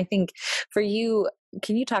this. And I think for you,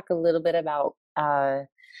 can you talk a little bit about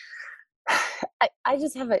I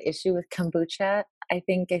just have an issue with kombucha. I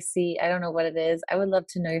think I don't know what it is. I would love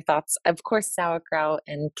to know your thoughts. Of course, sauerkraut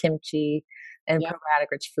and kimchi and Yeah.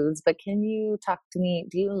 probiotic rich foods, but can you talk to me?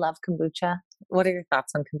 Do you love kombucha? What are your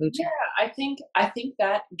thoughts on Yeah, kombucha? I think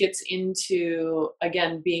that gets into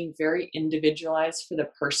again being very individualized for the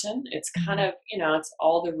person. It's kind Mhm. of, it's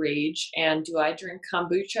all the rage. And do I drink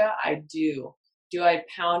kombucha? I do. Do I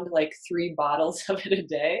pound like 3 bottles of it a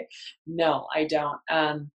day? No, I don't.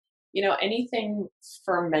 Anything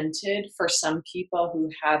fermented for some people who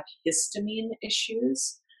have histamine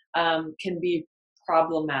issues can be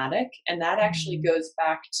problematic. And that actually Mm. goes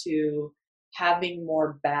back to having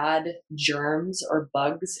more bad germs or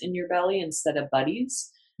bugs in your belly instead of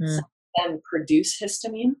buddies. Mm. Some of them produce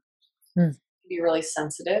histamine, Mm. be really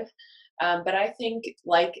sensitive. But I think,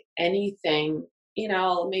 like anything,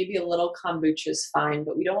 maybe a little kombucha is fine,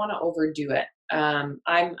 but we don't want to overdo it.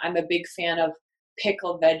 I'm a big fan of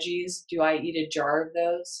pickled veggies. Do I eat a jar of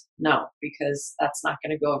those? No, because that's not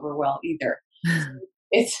going to go over well either.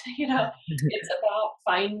 It's it's about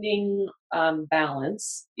finding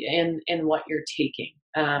balance in what you're taking,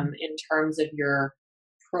 in terms of your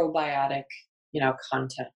probiotic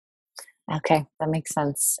content. Okay, that makes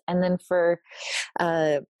sense. And then for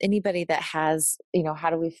anybody that has, how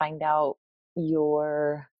do we find out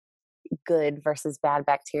your good versus bad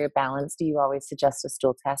bacteria balance? Do you always suggest a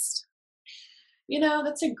stool test?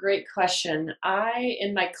 That's a great question.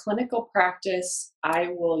 In my clinical practice, I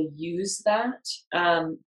will use that.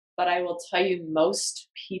 But I will tell you, most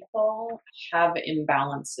people have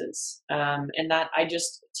imbalances. And that I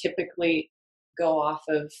just typically go off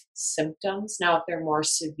of symptoms. Now, if they're more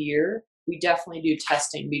severe, we definitely do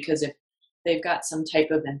testing, because if they've got some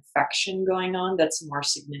type of infection going on that's more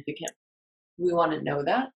significant, we want to know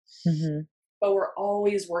that. Hmm. But we're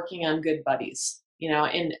always working on good buddies,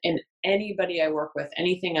 and anybody I work with,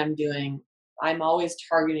 anything I'm doing, I'm always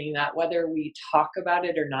targeting that, whether we talk about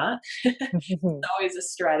it or not. It's always a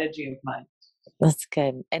strategy of mine. That's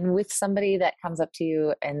good. And with somebody that comes up to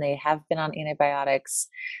you and they have been on antibiotics,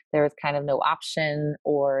 there was kind of no option,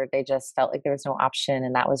 or they just felt like there was no option,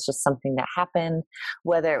 and that was just something that happened,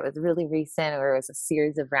 whether it was really recent or it was a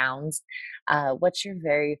series of rounds, what's your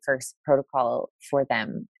very first protocol for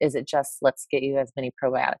them? Is it just let's get you as many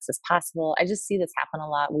probiotics as possible? I just see this happen a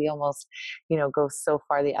lot. We almost, go so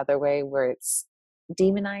far the other way where it's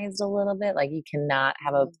demonized a little bit. Like you cannot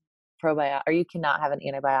have a Mm, probiotic or you cannot have an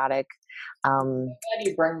antibiotic. Glad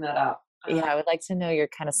you bring that up. Yeah, I would like to know your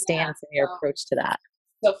kind of Yeah. stance and your approach to that.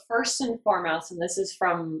 So first and foremost, and this is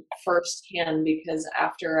from firsthand, because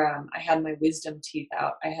after I had my wisdom teeth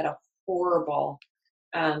out, I had a horrible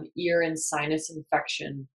ear and sinus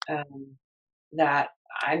infection, that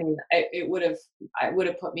I mean, I would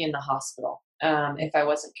have put me in the hospital, if I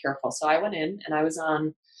wasn't careful. So I went in and I was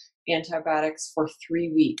on antibiotics for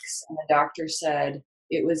 3 weeks, and the doctor said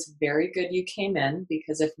it was very good you came in,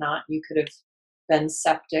 because if not, you could have been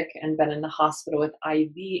septic and been in the hospital with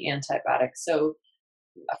IV antibiotics. So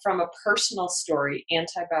from a personal story,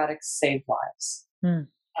 antibiotics save lives, Mm.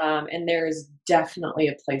 and there is definitely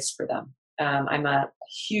a place for them. I'm a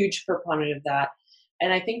huge proponent of that,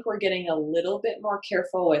 and I think we're getting a little bit more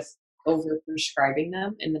careful with over prescribing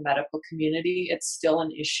them in the medical community. It's still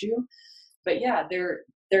an issue, but yeah,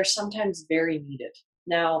 they're sometimes very needed.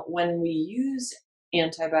 Now, when we use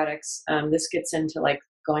antibiotics, this gets into like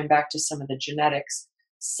going back to some of the genetics.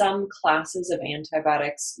 Some classes of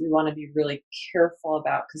antibiotics we want to be really careful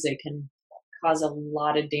about, because they can cause a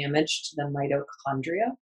lot of damage to the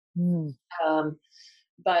mitochondria. Mm. Um,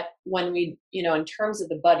 but when we, in terms of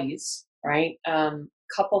the buddies, right?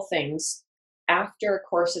 Couple things. After a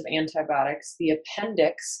course of antibiotics, the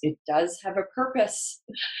appendix, it does have a purpose.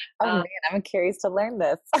 Oh Um, man, I'm curious to learn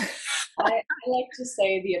this. I like to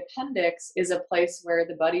say the appendix is a place where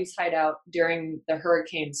the buddies hide out during the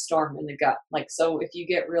hurricane storm in the gut. Like, so if you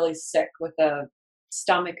get really sick with a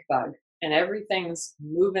stomach bug and everything's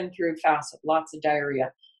moving through fast with lots of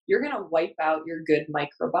diarrhea, you're going to wipe out your good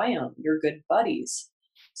microbiome, your good buddies.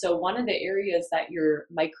 So, one of the areas that your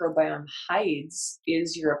microbiome hides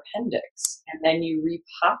is your appendix. And then you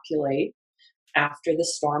repopulate after the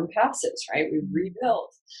storm passes, right? We rebuild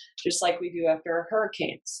just like we do after a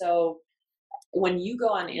hurricane. So, when you go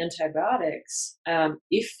on antibiotics,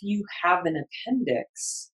 if you have an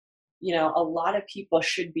appendix, a lot of people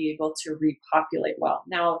should be able to repopulate well.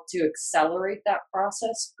 Now, to accelerate that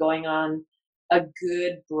process, going on a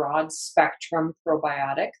good broad spectrum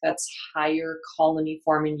probiotic that's higher colony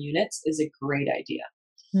forming units is a great idea.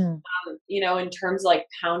 Hmm. In terms of like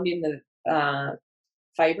pounding the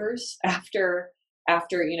fibers after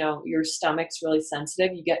your stomach's really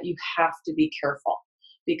sensitive, you have to be careful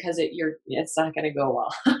because it's not going to go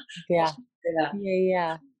well. Yeah. Yeah. Yeah.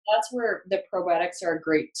 Yeah. That's where the probiotics are a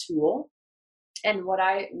great tool. And what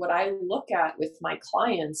I look at with my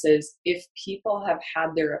clients is if people have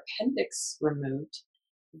had their appendix removed,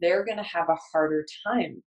 they're going to have a harder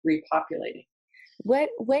time repopulating.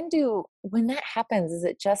 When that happens, is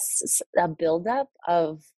it just a buildup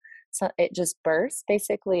of, so it just bursts?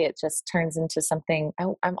 Basically, it just turns into something.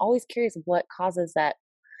 I'm always curious what causes that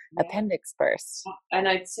Yeah. appendix burst. And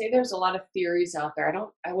I'd say there's a lot of theories out there.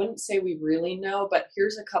 I wouldn't say we really know, but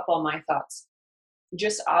here's a couple of my thoughts.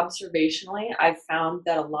 Just observationally, I've found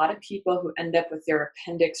that a lot of people who end up with their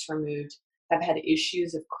appendix removed have had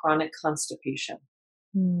issues of chronic constipation.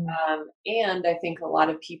 Hmm. And I think a lot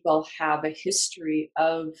of people have a history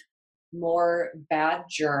of more bad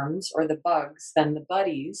germs or the bugs than the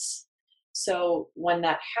buddies. So when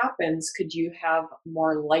that happens, could you have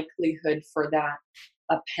more likelihood for that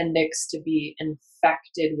appendix to be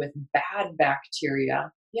infected with bad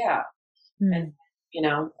bacteria? Yeah. Hmm. And,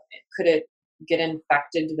 could it get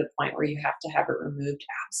infected to the point where you have to have it removed?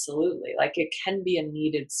 Absolutely. Like it can be a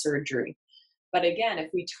needed surgery. But again, if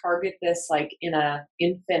we target this like in a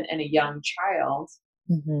infant and a young child,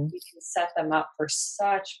 Mhm. we can set them up for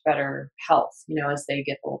such better health, as they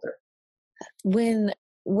get older. When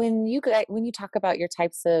when you talk about your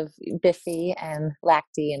types of Biffy and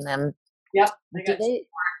Lacti and them, Yep, I do got two they? more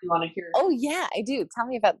if you want to hear. Oh yeah, I do. Tell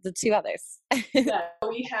me about the two others. Yeah,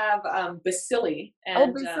 we have Bacilli Oh,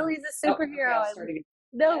 and Basili's a oh, okay, superhero. I'll start again.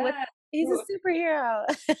 No, Yeah. he's a superhero.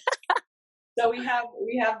 So we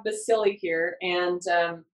have Bacilli here, and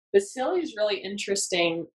Bacilli is really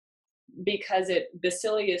interesting because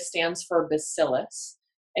Bacilli stands for bacillus,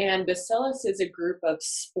 and bacillus is a group of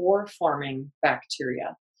spore forming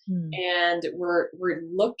bacteria. Hmm. And we're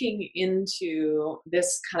looking into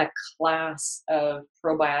this kind of class of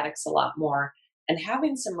probiotics a lot more and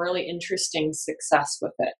having some really interesting success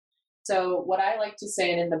with it. So what I like to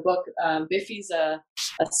say, and in the book, Biffy's a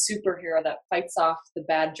superhero that fights off the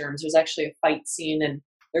bad germs. There's actually a fight scene, and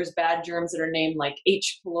there's bad germs that are named like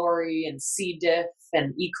H. pylori and C. diff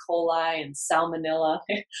and E. coli and Salmonella.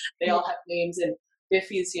 They Yeah. all have names, and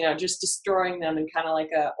Biffy's just destroying them in kind of like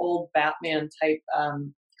a old Batman type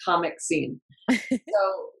comic scene.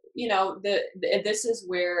 So, this is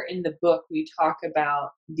where in the book we talk about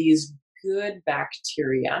these good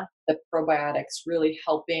bacteria, the probiotics really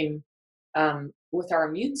helping with our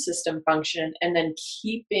immune system function and then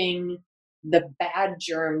keeping the bad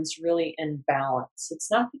germs really in balance. It's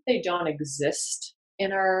not that they don't exist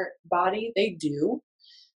in our body, they do,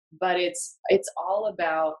 but it's all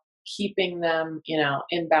about keeping them,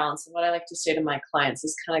 in balance. And what I like to say to my clients,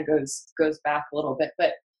 this kind of goes back a little bit,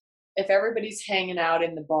 but if everybody's hanging out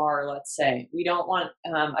in the bar, let's say, we don't want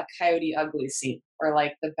a coyote ugly scene or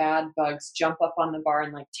like the bad bugs jump up on the bar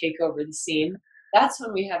and like take over the scene. That's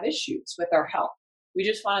when we have issues with our health. We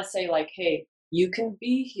just want to say, like, hey, you can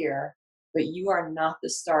be here, but you are not the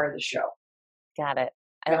star of the show. Got it.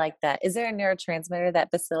 I Yep. like that. Is there a neurotransmitter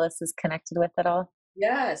that Bacillus is connected with at all?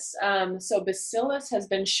 Yes. So Bacillus has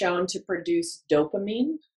been shown to produce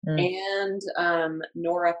dopamine Mm. and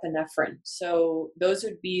norepinephrine. So those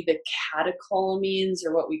would be the catecholamines,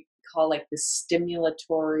 or what we call like the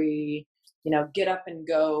stimulatory, get up and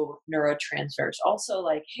go neurotransmitters. Also,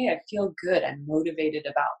 like, hey, I feel good. I'm motivated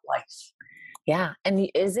about life. Yeah. And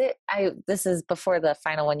is it, this is before the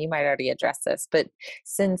final one, you might already address this, but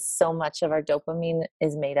since so much of our dopamine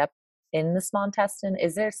is made up in the small intestine?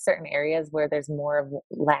 Is there certain areas where there's more of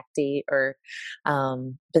lactate or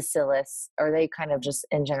bacillus? Or are they kind of just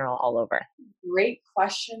in general all over? Great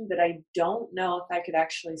question, but I don't know if I could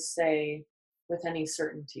actually say with any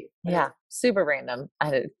certainty. But Yeah, it's super random.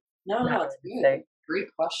 I did no, not no, it's really to good. say. It's a great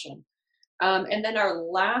question. And then our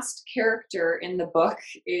last character in the book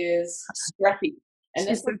is Streppy. And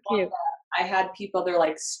this She's so was one cute. that I had people, they're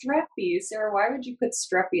like, Streppy, Sarah, why would you put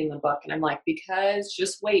Streppy in the book? And I'm like, because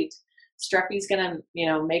just wait. Streppy's gonna,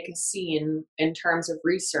 make a scene in terms of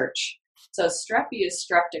research. So Streppy is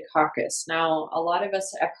Streptococcus. Now, a lot of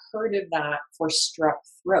us have heard of that for strep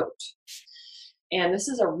throat. And this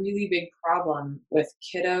is a really big problem with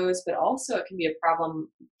kiddos, but also it can be a problem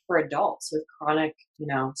for adults with chronic,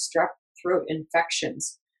 strep throat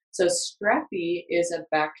infections. So, strep is a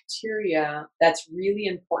bacteria that's really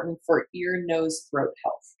important for ear, nose, throat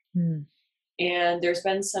health. Hmm. And there's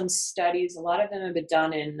been some studies, a lot of them have been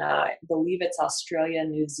done in, I believe it's Australia,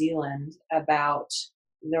 New Zealand, about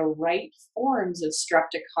the right forms of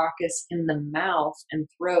streptococcus in the mouth and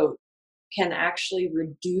throat can actually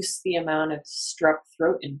reduce the amount of strep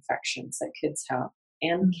throat infections that kids have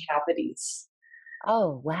and Mm. cavities.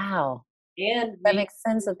 Oh, wow. And That maybe, makes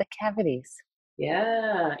sense with the cavities.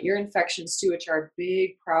 yeah, ear infections too, which are a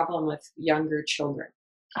big problem with younger children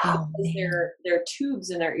Oh, because man. their tubes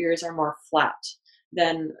in their ears are more flat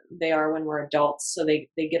than they are when we're adults. So they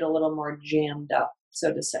get a little more jammed up,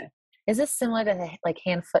 so to say. Is this similar to like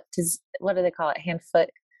hand foot what do they call it? Hand foot.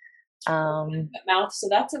 Um, Mouth, so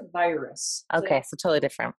that's a virus. So okay, so totally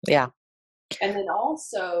different. Yeah. and then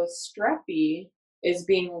also, Streppy is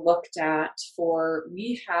being looked at for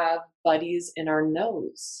we have buddies in our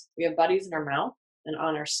nose. We have buddies in our mouth and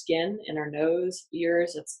on our skin, in our nose,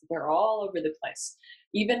 ears. They're all over the place.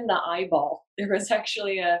 Even the eyeball. There was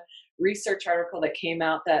actually a research article that came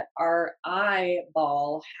out that our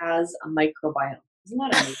eyeball has a microbiome. Isn't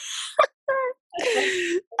that amazing? That's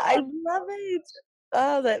like I love it.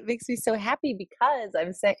 Oh, that makes me so happy because I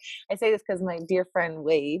say this because my dear friend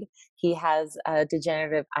Wade, he has a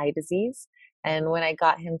degenerative eye disease. And when I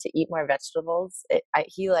got him to eat more vegetables,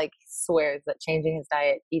 he like swears that changing his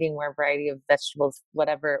diet, eating more variety of vegetables,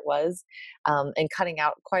 whatever it was, and cutting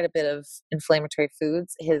out quite a bit of inflammatory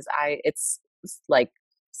foods, it's like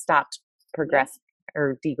stopped yeah, progressing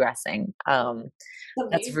or degressing. it's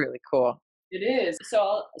That's amazing. really cool. It is.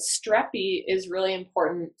 So, Streppy is really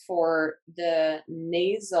important for the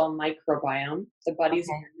nasal microbiome, the buddies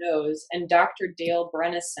in Okay. your nose. And Dr. Dale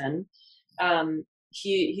Brenneson,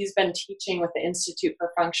 he's been teaching with the Institute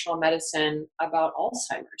for Functional Medicine about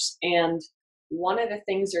Alzheimer's. And one of the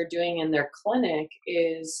things they're doing in their clinic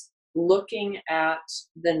is looking at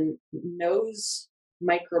the nose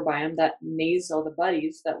microbiome, that nasal, the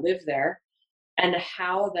buddies that live there, and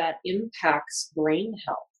how that impacts brain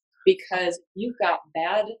health. Because you've got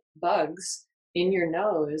bad bugs in your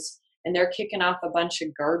nose and they're kicking off a bunch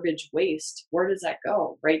of garbage waste, where does that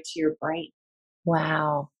go? Right to your brain.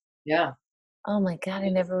 Wow. Yeah. Oh my god, I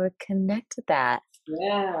never would connect to that.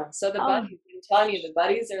 Yeah. So the Oh, buddies, I'm telling you, the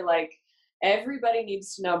buddies are like, everybody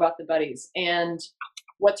needs to know about the buddies. And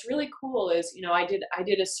what's really cool is, I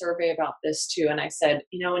did a survey about this too. And I said,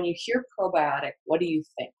 when you hear probiotic, what do you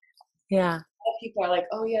think? yeah. Lot of people are like,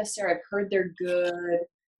 "Oh yes, sir, I've heard they're good."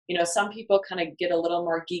 Some people kind of get a little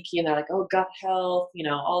more geeky and they're like, "Oh, gut health."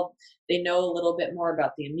 All they know a little bit more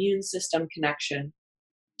about the immune system connection,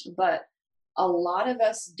 but a lot of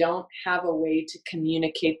us don't have a way to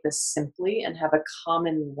communicate this simply and have a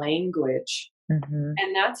common language. Mhm.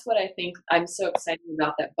 And that's what I think I'm so excited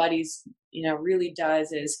about that Buddies, really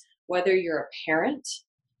does is whether you're a parent,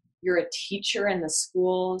 you're a teacher in the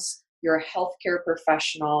schools, you're a healthcare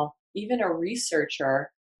professional, even a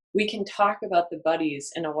researcher, we can talk about the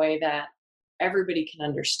buddies in a way that everybody can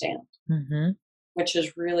understand, Mhm. which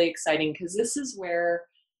is really exciting because this is where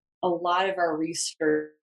a lot of our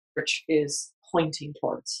research is pointing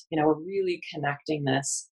towards. We're really connecting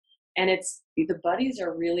this. And it's the buddies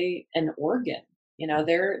are really an organ.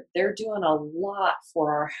 They're doing a lot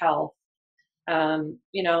for our health,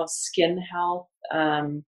 skin health,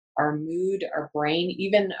 our mood, our brain,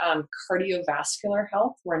 even cardiovascular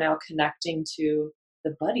health. We're now connecting to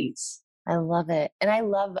the buddies. I love it. And I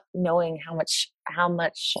love knowing how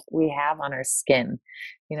much we have on our skin,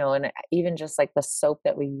 and even just like the soap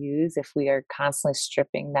that we use, if we are constantly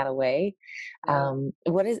stripping that away. Yeah.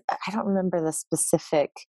 I don't remember the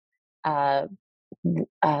specific, uh,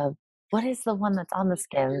 uh, what is the one that's on the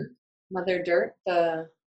skin? Mother Dirt,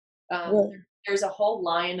 Well, there's a whole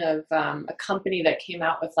line of a company that came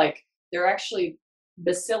out with like, they're actually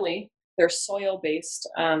bacilli, they're soil-based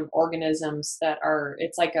organisms that are.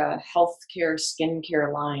 It's like a healthcare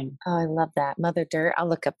skincare line. Oh, I love that. Mother Dirt. I'll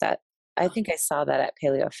look up that. I think I saw that at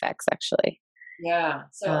PaleoFX actually. Yeah.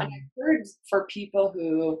 So, and Um, I've heard for people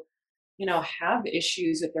who, have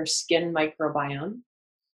issues with their skin microbiome,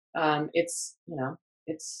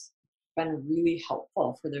 it's been really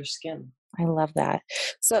helpful for their skin. I love that.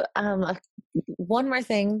 So, one more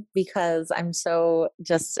thing, because I'm so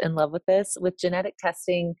just in love with this, with genetic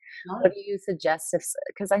testing, what Huh? do you suggest if,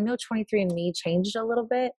 because I know 23andMe changed a little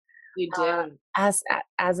bit You uh, did.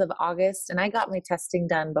 as of August, and I got my testing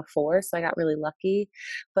done before, so I got really lucky.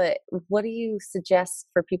 But what do you suggest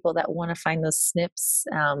for people that want to find those SNPs,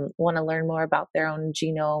 want to learn more about their own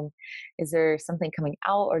genome? Is there something coming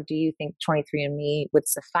out, or do you think 23andMe would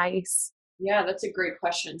suffice? Yeah, that's a great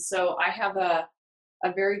question. So I have a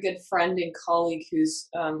very good friend and colleague who's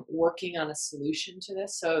working on a solution to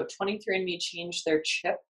this. So 23andMe changed their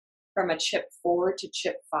chip from a chip 4 to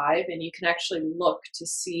chip 5, and you can actually look to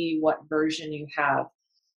see what version you have.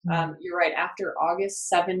 Mm. You're right, after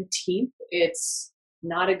August 17th, it's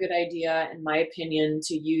not a good idea, in my opinion,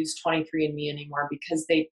 to use 23andMe anymore because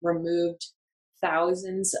they removed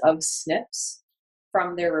thousands of SNPs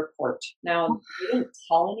from their report. Now, they didn't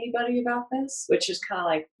tell anybody about this, which is kind of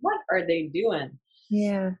like, what are they doing?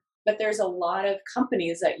 Yeah. But there's a lot of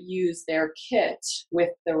companies that use their kit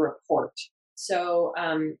with the report. So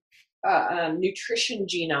Nutrition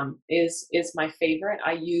Genome is my favorite.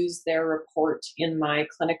 I use their report in my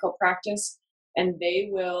clinical practice, and they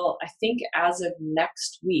will, I think, as of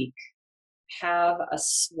next week, have a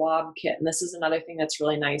swab kit. And this is another thing that's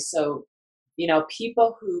really nice. So,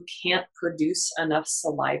 people who can't produce enough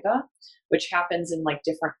saliva, which happens in like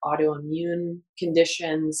different autoimmune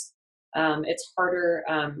conditions, it's harder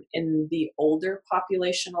in the older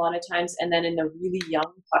population a lot of times, and then in the really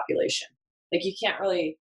young population. Like you can't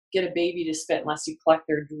really get a baby to spit unless you collect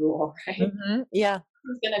their drool, right? Yeah.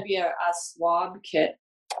 There's going to be a swab kit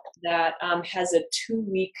that has a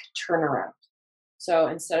 2-week turnaround. So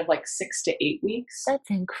instead of like 6 to 8 weeks. That's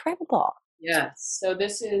incredible. Yes. So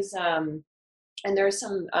this is, and there's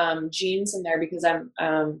some genes in there because I'm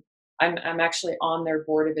actually on their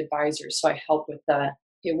board of advisors, so I help with the,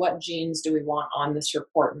 okay, what genes do we want on this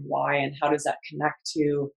report and why, and how does that connect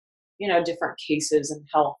to, different cases and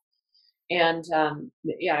health. And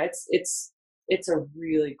yeah, it's a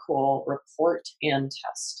really cool report and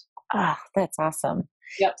test. Ah, that's awesome.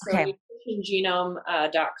 Yep. So Okay.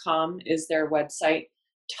 nutritiongenome.com is their website.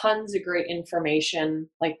 Tons of great information.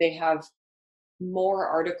 Like they have more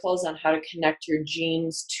articles on how to connect your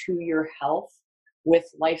genes to your health with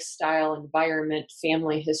lifestyle, environment,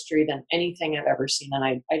 family history than anything I've ever seen.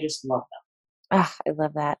 And I just love Ah, I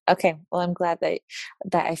love that. Okay. Well, I'm glad that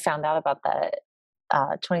I found out about the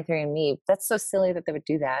 23andMe. That's so silly that they would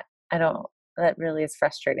do that. I don't. That really is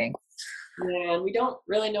frustrating. them. Yeah, and we don't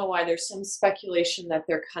really know why. There's some speculation that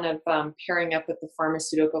they're kind of pairing up with the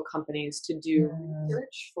pharmaceutical companies to do Mm.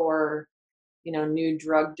 research for, new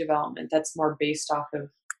drug development that's more based off of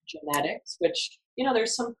genetics, which,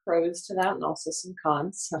 there's some pros to that and also some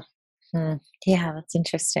cons. So, Hmm. Yeah, that's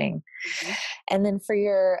interesting. mhm. And then for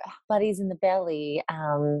your buddies in the belly,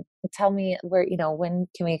 tell me where, when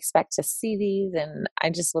can we expect to see these? And I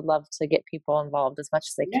just would love to get people involved as much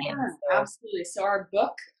as they Yeah, can. So, absolutely. So our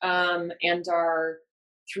book and our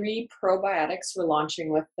 3 probiotics we're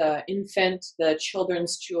launching with the infant, the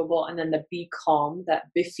children's chewable, and then the Be Calm,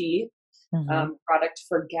 that Biffy mhm. product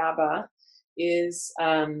for GABA is,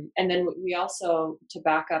 and then we also, to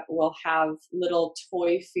back up, will have little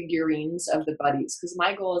toy figurines of the buddies because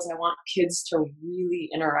my goal is I want kids to really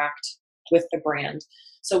interact with the brand.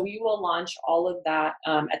 So we will launch all of that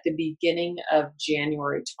at the beginning of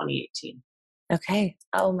January 2018. Okay.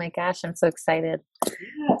 Oh my gosh, I'm so excited. Yeah,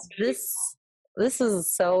 it's gonna be This this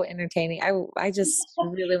is so entertaining. I just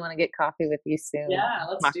fun. really want to get coffee with you soon. Yeah,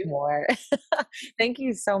 let's Talk do it. more. Thank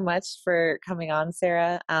you so much for coming on,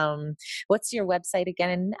 Sarah. What's your website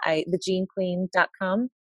again? Thegenequeen.com.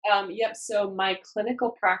 Yep. So my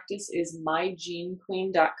clinical practice is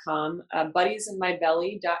mygenequeen.com.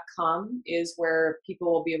 Buddiesinmybelly.com is where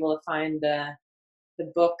people will be able to find the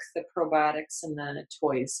book, the probiotics, and the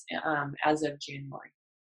toys as of January.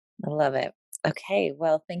 I love it. Okay.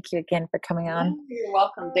 Well, thank you again for coming Yeah, on. you're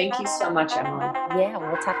welcome. Thank you so much, Emily. Yeah,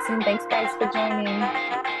 we'll talk soon. Thanks, guys, for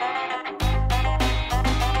joining.